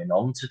Thompson coming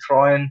on to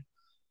try and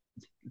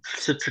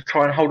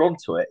hold on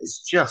to it. It's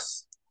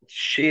just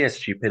sheer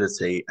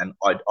stupidity, and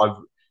I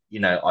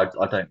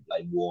don't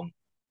blame Warne.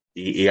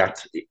 He had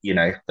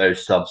to,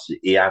 those subs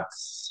he had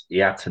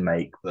to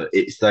make, but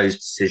it's those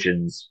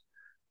decisions,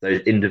 those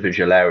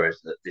individual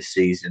errors that this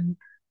season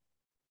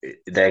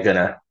they're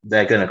gonna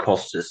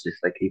cost us if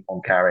they keep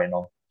on carrying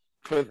on.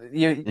 But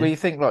you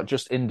think like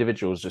just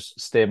individuals, just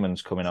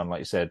Stearman's coming on, like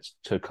you said,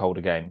 to hold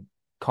a game.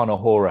 Conor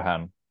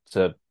Horahan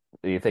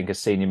you think a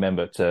senior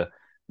member to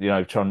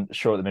try and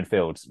shore up the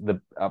midfield.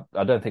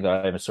 I don't think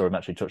I ever saw him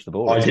actually touch the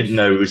ball. I didn't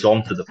know he was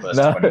on for the first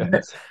 20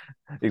 minutes.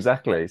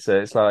 Exactly. So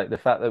it's like the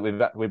fact that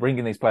we're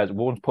bringing these players,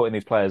 Warren's putting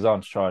these players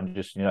on to try and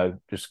just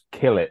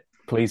kill it.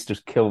 Please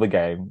just kill the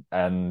game,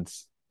 and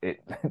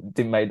it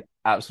didn't make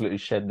absolutely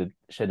shed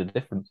a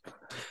difference.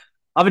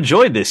 I've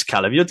enjoyed this,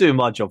 Callum. You're doing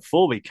my job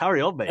for me.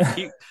 Carry on,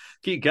 mate.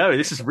 Keep going.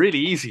 This is really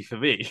easy for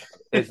me.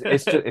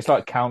 It's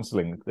like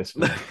counselling this.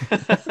 No,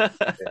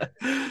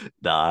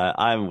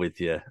 I'm with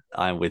you.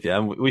 And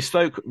we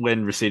spoke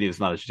when Rossini was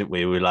manager, didn't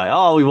we? We were like,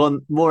 "Oh, we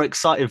want more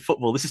exciting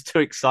football. This is too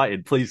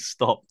exciting. Please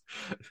stop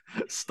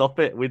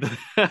it. We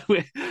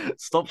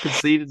stop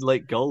conceding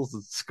late goals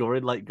and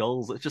scoring late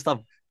goals. Let's just have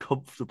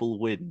comfortable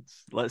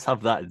wins. Let's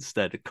have that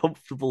instead. A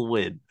comfortable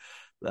win.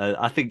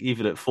 I think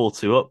even at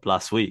 4-2 up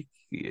last week,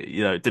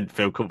 it didn't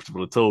feel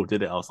comfortable at all,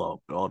 did it? I was like,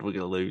 oh, God, we're going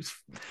to lose,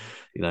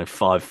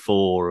 5-4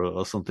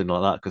 or something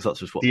like that, because that's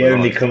just what the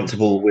only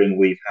comfortable win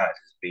we've had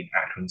has been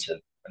Accrington,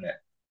 isn't it?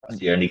 That's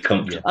the only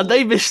comfortable. And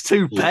they missed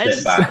 2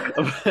 pens.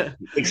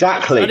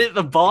 Exactly. And hit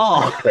the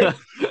bar.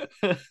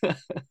 Exactly.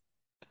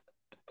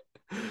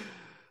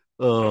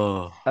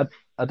 Oh, I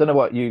don't know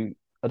what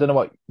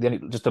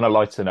just on a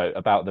lighter note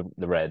about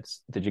the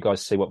Reds. Did you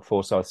guys see what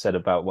Forsyth said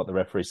about what the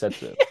referee said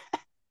to him?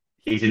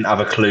 He didn't have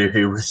a clue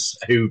who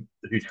to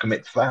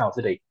commit the foul,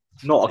 did he?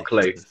 Not a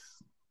clue.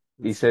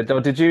 He said,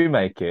 "Oh, did you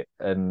make it?"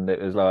 And it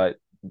was like,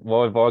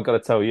 "Why have I got to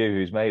tell you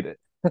who's made it?"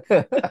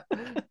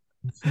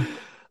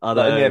 I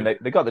know. In the end,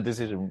 they got the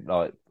decision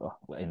like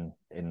in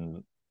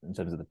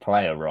terms of the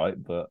player,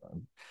 right? But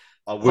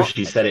I wish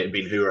he said it had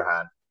been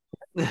Hourahan.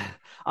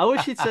 I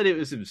wish he'd said it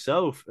was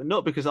himself,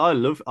 not because I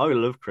love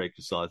Craig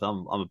Forsyth.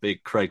 I'm a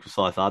big Craig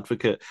Forsyth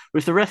advocate. But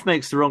if the ref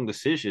makes the wrong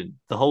decision,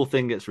 the whole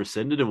thing gets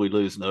rescinded and we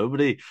lose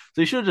nobody.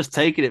 So you should have just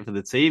taken it for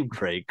the team,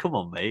 Craig. Come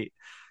on, mate.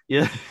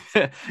 Yeah,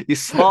 you're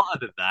smarter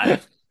than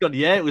that. God,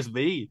 yeah, it was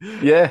me.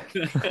 Yeah.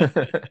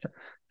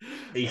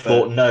 He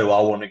thought, no,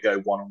 I want to go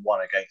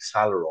 1-on-1 against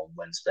Salah on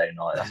Wednesday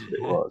night. That's what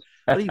it was.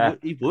 Well,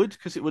 he would,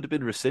 because it would have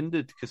been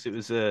rescinded because it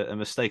was a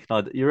mistaken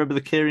idea. You remember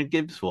the Kieran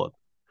Gibbs one?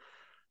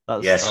 The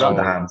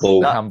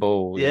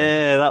handball.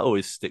 Yeah, that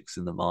always sticks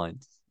in the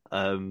mind.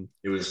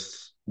 It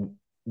was.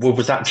 What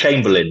was that?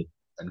 Chamberlain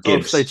and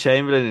Gibbs.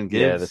 Chamberlain and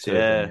Gibbs.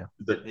 The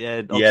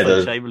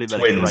Chamberlain made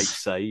a great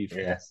save.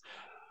 Yes.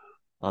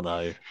 I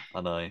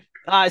know.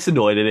 It's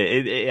annoying, isn't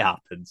it? It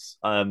happens.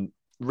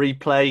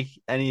 Replay.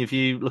 Any of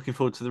you looking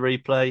forward to the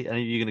replay?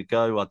 Any of you going to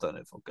go? I don't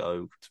know if I'll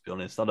go. To be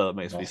honest, I know it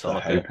makes me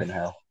sound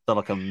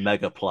like a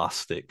mega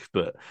plastic,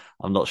 but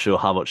I'm not sure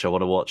how much I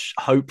want to watch.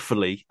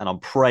 Hopefully, and I'm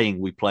praying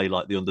we play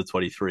like the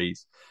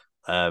under-23s,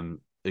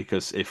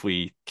 because if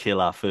we kill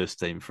our first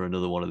team for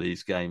another one of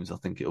these games, I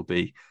think it'll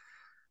be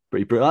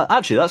pretty brutal.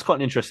 Actually, that's quite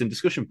an interesting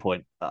discussion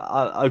point.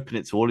 I'll open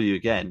it to all of you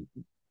again.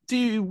 Do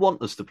you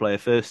want us to play a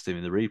first team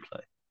in the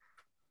replay?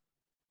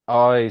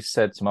 I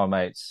said to my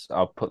mates,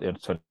 I'll put the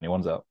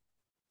under-21s up.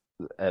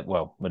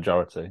 Well,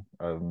 majority.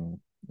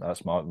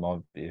 That's my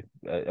view.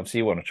 Obviously,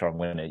 you want to try and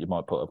win it. You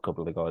might put a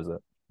couple of the guys that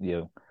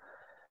you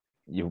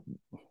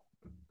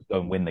go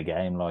and win the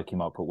game. Like you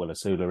might put Will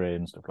Asula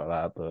in, stuff like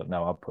that. But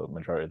no, I'll put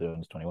majority of the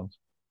under-21s.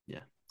 Yeah,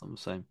 I'm the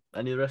same.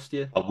 Any of the rest of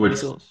you?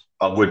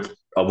 I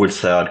would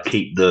say I'd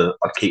keep the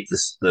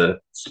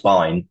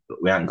spine, but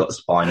we haven't got the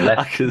spine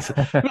left. We've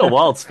got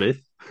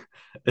Wildsmith.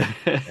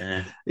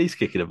 Yeah. He's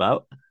kicking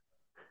about.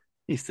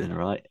 He's doing all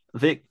right.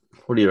 Vic,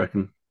 what do you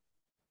reckon?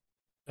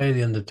 Play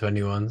the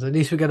under-21s. At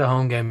least we get a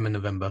home game in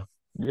November.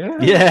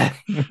 Yeah.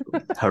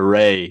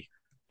 Hooray.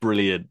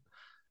 Brilliant.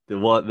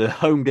 The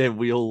home game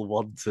we all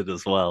wanted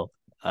as well.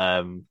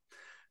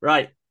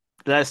 Right.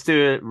 Let's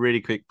do a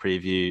really quick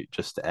preview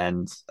just to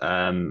end.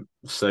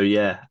 So,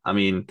 yeah, I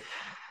mean,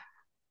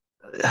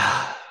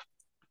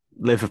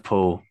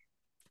 Liverpool.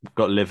 We've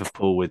got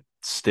Liverpool with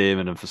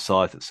Stearman and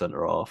Forsyth at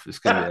centre half. It's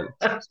going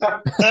to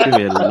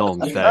be a long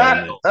day.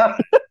 Isn't it?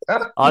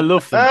 I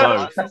love them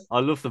both. I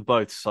love them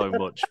both so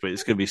much, but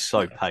it's going to be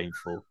so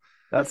painful.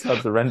 That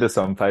sounds horrendous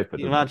on paper.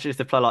 Imagine if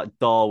they play like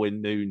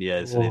Darwin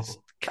Núñez and his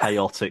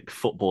chaotic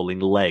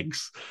footballing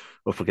legs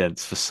up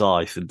against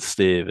Forsyth and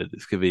Stearman.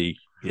 It's going to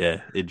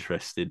be,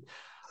 interesting.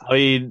 I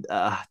mean,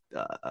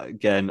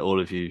 again, all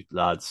of you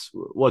lads,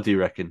 what do you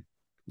reckon?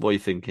 What are you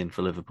thinking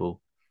for Liverpool?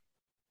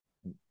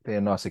 Be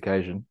a nice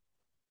occasion.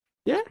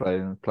 Yeah,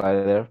 play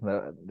there.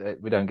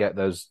 We don't get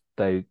those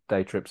day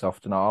trips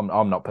often.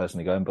 I'm not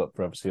personally going, but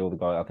for obviously all the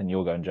guys, I think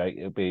you're going, Jake.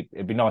 It'd be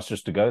nice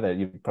just to go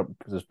there.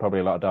 There's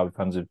probably a lot of Derby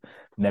fans who've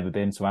never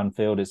been to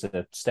Anfield. It's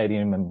a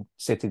stadium and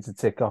city to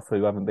tick off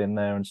who haven't been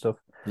there and stuff.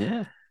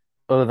 Yeah.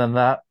 Other than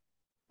that,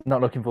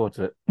 not looking forward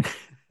to it.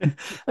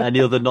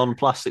 Any other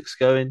non-plastics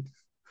going?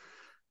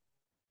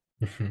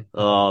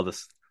 Are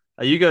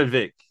you going,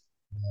 Vic?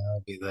 Yeah,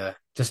 I'll be there.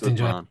 Just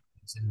enjoy.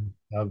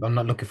 I'm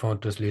not looking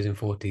forward to us losing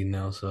 14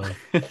 now, so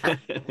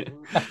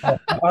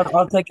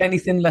I'll take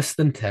anything less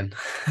than 10.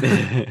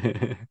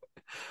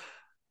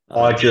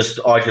 I just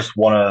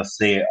want to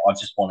see it. I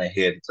just want to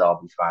hear the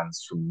Derby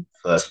fans from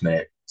first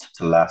minute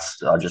to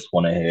last. I just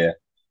want to hear,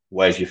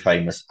 where's your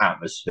famous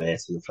atmosphere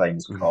to the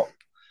famous cop?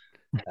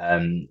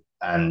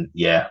 And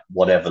yeah,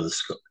 whatever the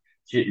score.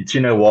 Do you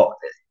know what?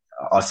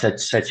 I said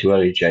to you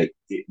earlier, Jake,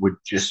 it would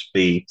just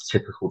be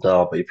typical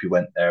Derby if you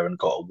went there and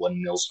got a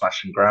 1-0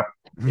 smash and grab.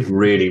 It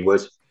really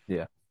would.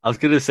 Yeah. I was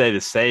going to say the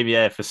same,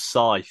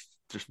 Forsyth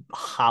just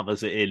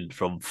hammers it in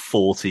from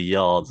 40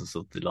 yards or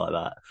something like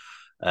that.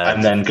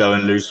 And then go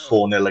and lose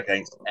 4-0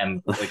 against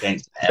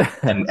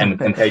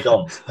MK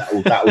Dons.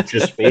 That would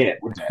just be it,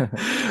 wouldn't it?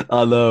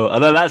 I know.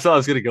 That's what I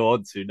was going to go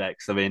on to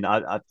next. I mean,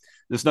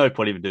 there's no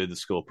point even doing the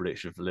score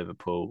prediction for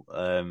Liverpool,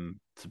 to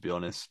be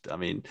honest. I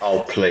mean...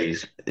 Oh,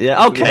 please.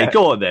 Yeah, okay,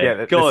 go on then.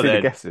 Yeah, go on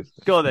then.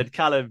 Go on then,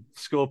 Callum,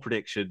 score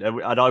prediction.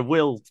 And I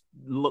will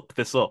look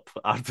this up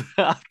after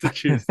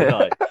Tuesday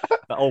night.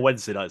 Or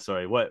Wednesday night,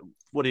 sorry. What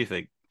do you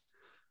think?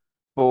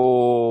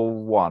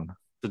 4-1.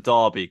 The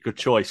Derby, good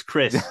choice.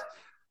 Chris?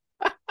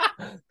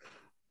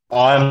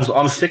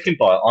 I'm sticking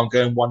by it. I'm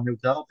going 1-0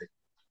 Derby.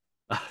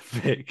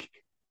 Vic?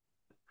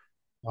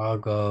 I'll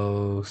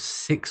go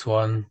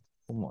 6-1.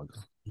 Oh my God.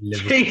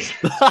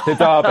 The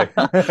Derby.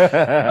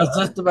 I was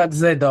just about to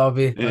say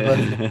Derby.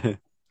 Yeah.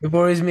 It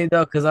worries me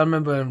though, because I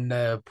remember when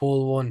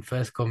Paul won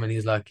first come and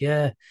he's like,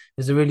 yeah,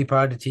 it's a really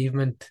proud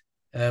achievement.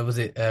 Was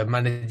it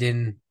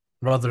managing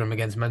Rotherham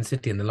against Man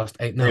City and they lost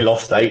 8-0? They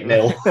lost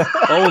 8-0.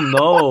 Oh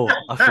no,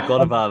 I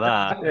forgot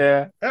about that.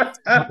 Yeah.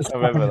 I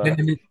remember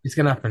that. It's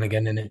going to happen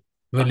again, isn't it?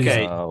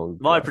 Okay,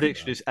 my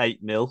prediction is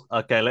 8-0.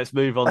 Okay, let's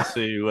move on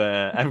to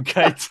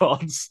MK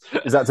Dons.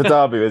 Is that to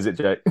Derby or is it,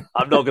 Jake?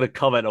 I'm not going to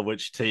comment on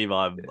which team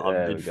I'm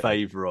in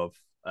favour of.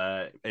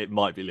 It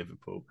might be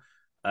Liverpool.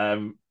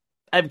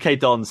 MK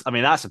Dons, I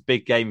mean, that's a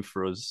big game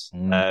for us.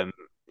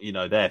 You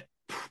know, they've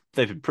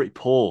been pretty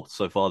poor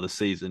so far this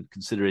season,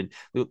 considering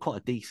we've got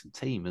quite a decent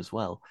team as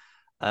well.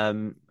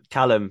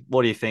 Callum,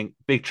 what do you think?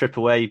 Big trip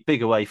away,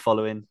 big away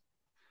following?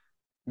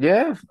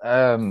 Yeah,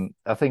 I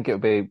think it'll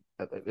be...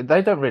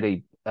 They don't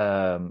really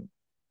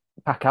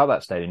pack out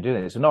that stadium, do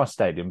they? It's a nice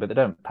stadium, but they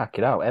don't pack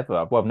it out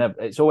ever. Well, never.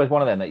 It's always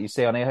one of them that you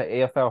see on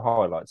EFL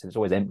highlights, and it's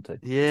always empty.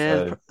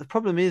 Yeah, so... the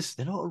problem is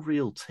they're not a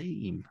real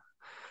team.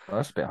 Well,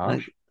 that's a bit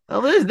harsh.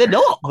 They're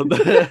not.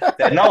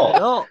 They're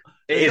not.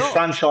 It is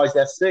Franchise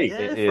FC.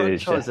 Yeah,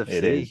 Franchise FC.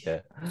 It is,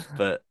 yeah.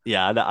 But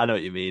yeah, I know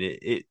what you mean.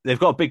 They've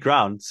got a big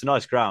ground. It's a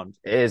nice ground.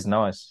 It is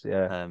nice,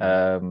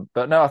 yeah.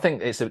 But no, I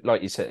think it's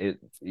like you said,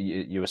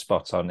 you were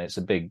spot on. It's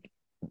a big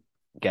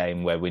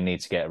game where we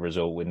need to get a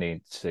result. We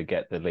need to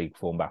get the league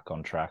form back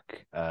on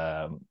track,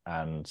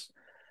 and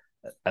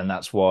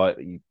that's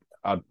why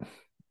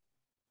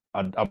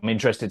I'm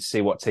interested to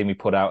see what team we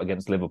put out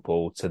against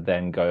Liverpool to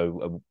then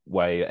go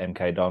away at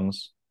MK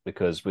Dons,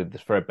 because with the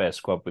threadbare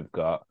squad we've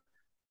got,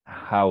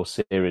 how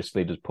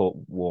seriously does Port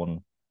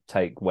 1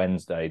 take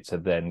Wednesday to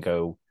then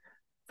go?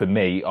 For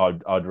me,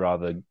 I'd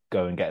rather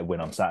go and get a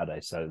win on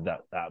Saturday. So that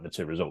out of the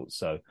two results.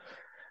 So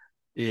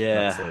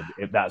yeah,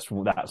 if that's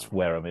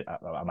where I'm at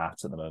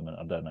the moment.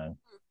 I don't know.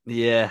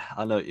 Yeah,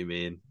 I know what you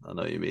mean.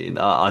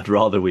 I'd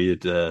rather we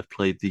had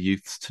played the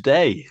youths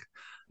today,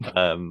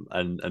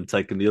 and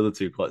taken the other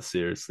two quite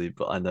seriously.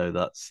 But I know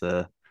that's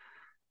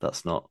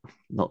not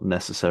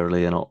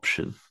necessarily an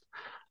option.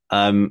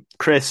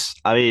 Chris,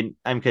 I mean,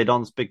 MK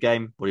Dons, big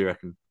game. What do you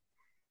reckon?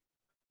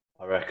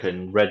 I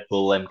reckon Red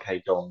Bull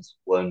MK Dons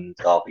 1,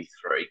 Derby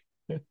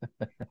 3.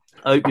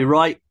 I hope you're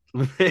right.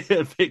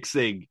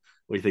 Fixing.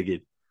 What are you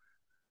thinking?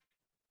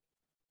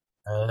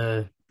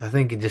 I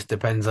think it just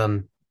depends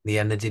on the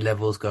energy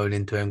levels going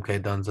into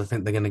MK Dons. I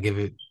think they're going to give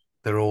it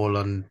their all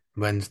on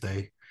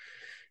Wednesday.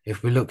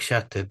 If we look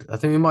shattered, I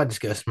think we might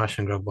just get a smash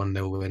and grab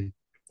 1-0 win.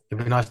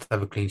 It'd be nice to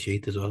have a clean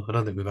sheet as well. I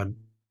don't think we've had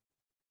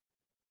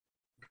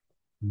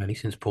many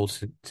since Paul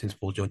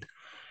joined.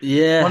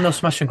 Yeah. 1-0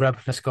 smash and grab.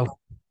 Let's go.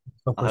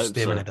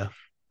 Stearman header.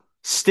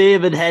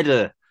 Stearman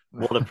header.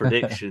 What a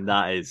prediction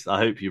that is. I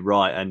hope you're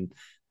right.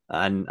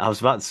 And I was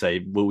about to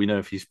say, will we know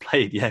if he's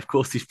played? Yeah, of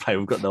course he's played.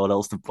 We've got no one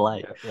else to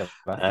play.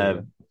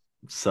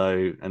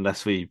 So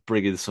unless we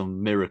bring in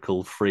some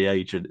miracle free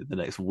agent in the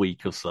next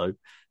week or so,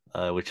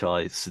 which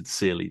I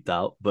sincerely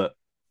doubt. But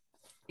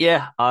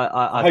yeah,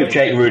 I hope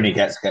Jake Rooney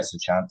gets a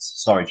chance.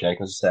 Sorry, Jake.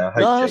 I was just saying,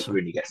 I hope Jake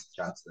Rooney gets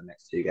a chance in the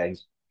next two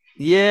games.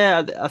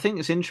 Yeah, I think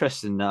it's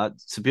interesting.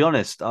 To be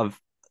honest, I've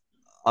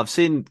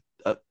seen,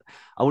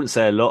 I wouldn't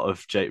say a lot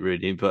of Jake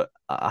Rooney, but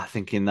I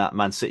think in that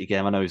Man City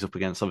game, I know he's up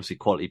against obviously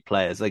quality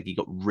players. I think he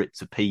got ripped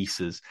to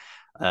pieces,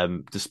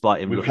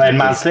 despite him. We're playing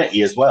Man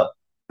City as well.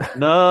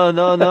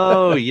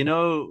 No. You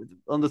know,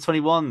 under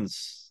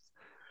 21s.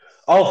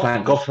 Oh,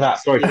 thank God for that.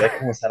 Sorry, Jake.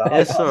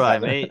 It's all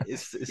right, mate.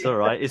 It's all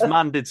right. His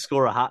man did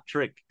score a hat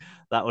trick.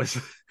 That was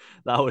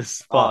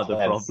part of the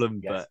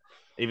problem, yes. But.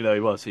 Even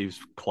though he was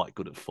quite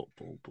good at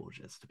football,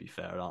 Borges, to be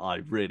fair. And I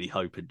really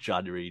hope in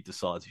January he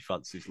decides he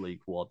fancies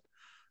League One.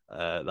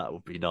 That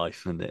would be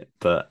nice, wouldn't it?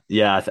 But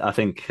yeah, I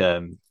think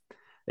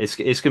it's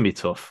going to be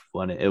tough.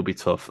 It'll be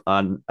tough.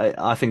 And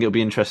I think it'll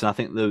be interesting. I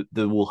think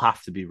there will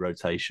have to be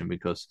rotation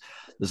because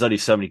there's only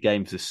so many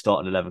games this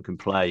starting 11 can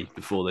play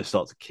before they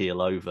start to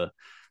keel over.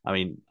 I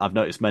mean, I've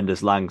noticed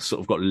Mendes Lang sort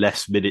of got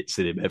less minutes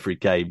in him every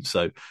game,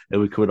 so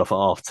he'll be coming off at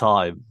half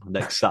time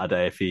next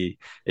Saturday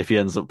if he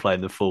ends up playing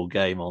the full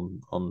game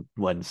on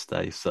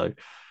Wednesday. So,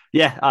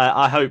 yeah,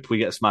 I hope we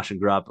get a smash and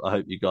grab. I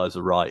hope you guys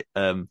are right.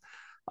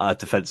 Our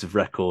defensive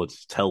record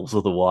tells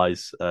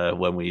otherwise.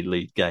 When we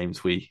lead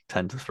games, we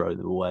tend to throw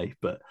them away,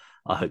 but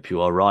I hope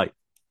you are right.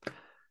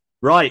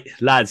 Right,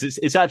 lads,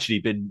 it's actually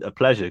been a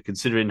pleasure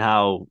considering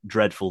how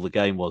dreadful the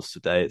game was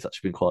today. It's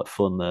actually been quite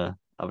fun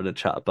having a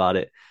chat about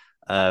it.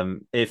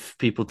 If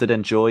people did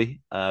enjoy,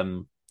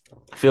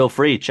 feel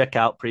free, check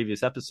out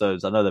previous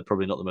episodes. I know they're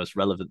probably not the most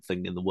relevant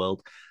thing in the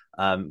world,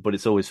 but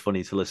it's always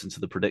funny to listen to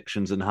the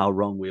predictions and how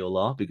wrong we all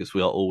are because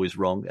we are always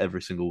wrong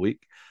every single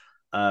week,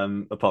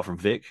 apart from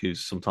Vic,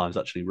 who's sometimes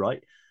actually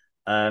right.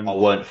 I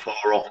weren't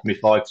far off me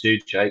 5-2,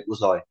 Jake,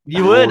 was I?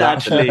 You weren't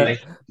actually.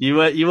 You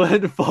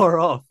weren't far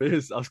off. I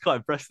was quite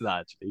impressed with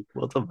that, actually.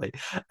 Well done, mate.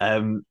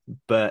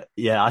 But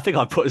yeah, I think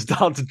I put us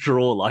down to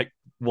draw like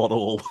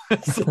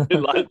 1-1,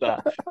 something like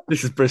that.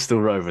 This is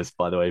Bristol Rovers,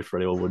 by the way, for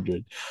anyone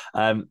wondering.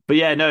 But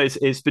yeah, no,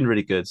 it's been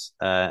really good.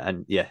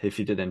 And yeah, if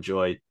you did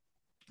enjoy,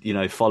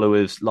 follow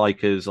us,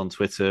 like us on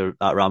Twitter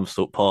at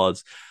Ramstalk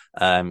Pods.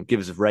 Give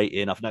us a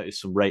rating. I've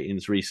noticed some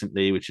ratings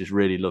recently, which is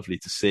really lovely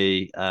to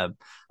see. And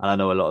I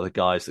know a lot of the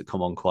guys that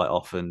come on quite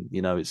often,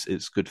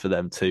 it's good for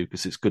them too,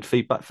 because it's good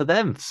feedback for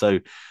them. So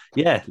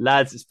yeah,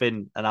 lads, it's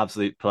been an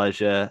absolute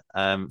pleasure.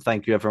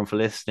 Thank you everyone for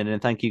listening,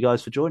 and thank you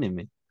guys for joining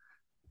me.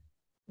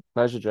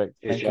 Pleasure, Jake.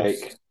 Thank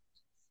you.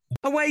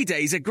 Away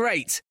days are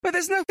great, but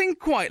there's nothing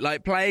quite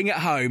like playing at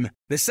home.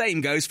 The same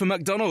goes for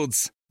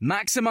McDonald's.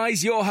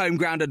 Maximise your home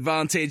ground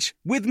advantage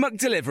with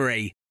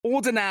McDelivery.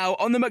 Order now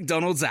on the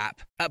McDonald's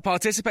app. At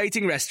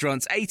participating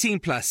restaurants, 18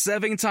 plus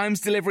serving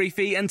times, delivery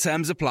fee and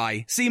terms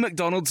apply. See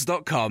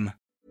mcdonalds.com.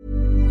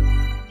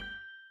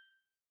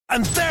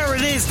 And there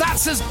it is,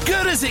 that's as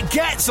good as it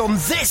gets on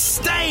this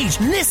stage.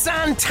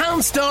 Nissan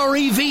Townstar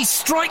EV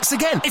strikes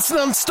again. It's an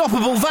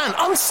unstoppable van,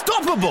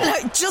 unstoppable.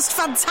 Just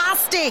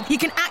fantastic. You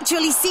can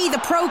actually see the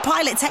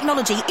ProPilot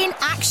technology in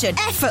action.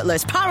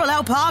 Effortless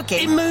parallel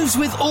parking. It moves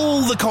with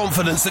all the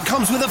confidence that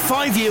comes with a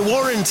 5-year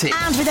warranty.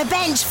 And with a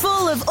bench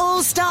full of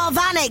all-star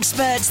van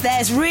experts,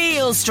 there's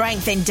real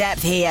strength in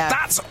depth here.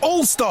 That's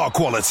all-star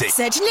quality.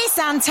 Search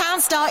Nissan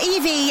Townstar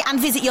EV and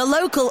visit your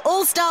local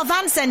all-star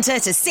van centre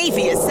to see for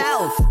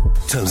yourself.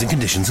 Terms and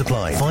conditions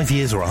apply. 5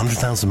 years or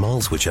 100,000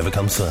 miles, whichever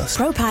comes first.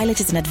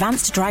 ProPilot is an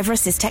advanced driver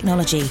assist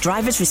technology.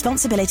 Driver's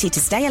responsibility to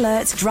stay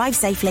alert, drive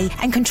safely,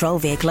 and control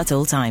vehicle at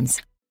all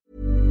times.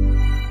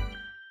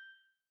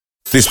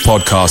 This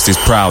podcast is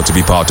proud to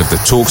be part of the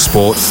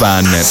TalkSport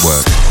Fan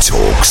Network.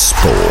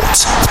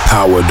 TalkSport.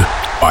 Powered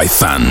by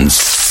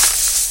fans.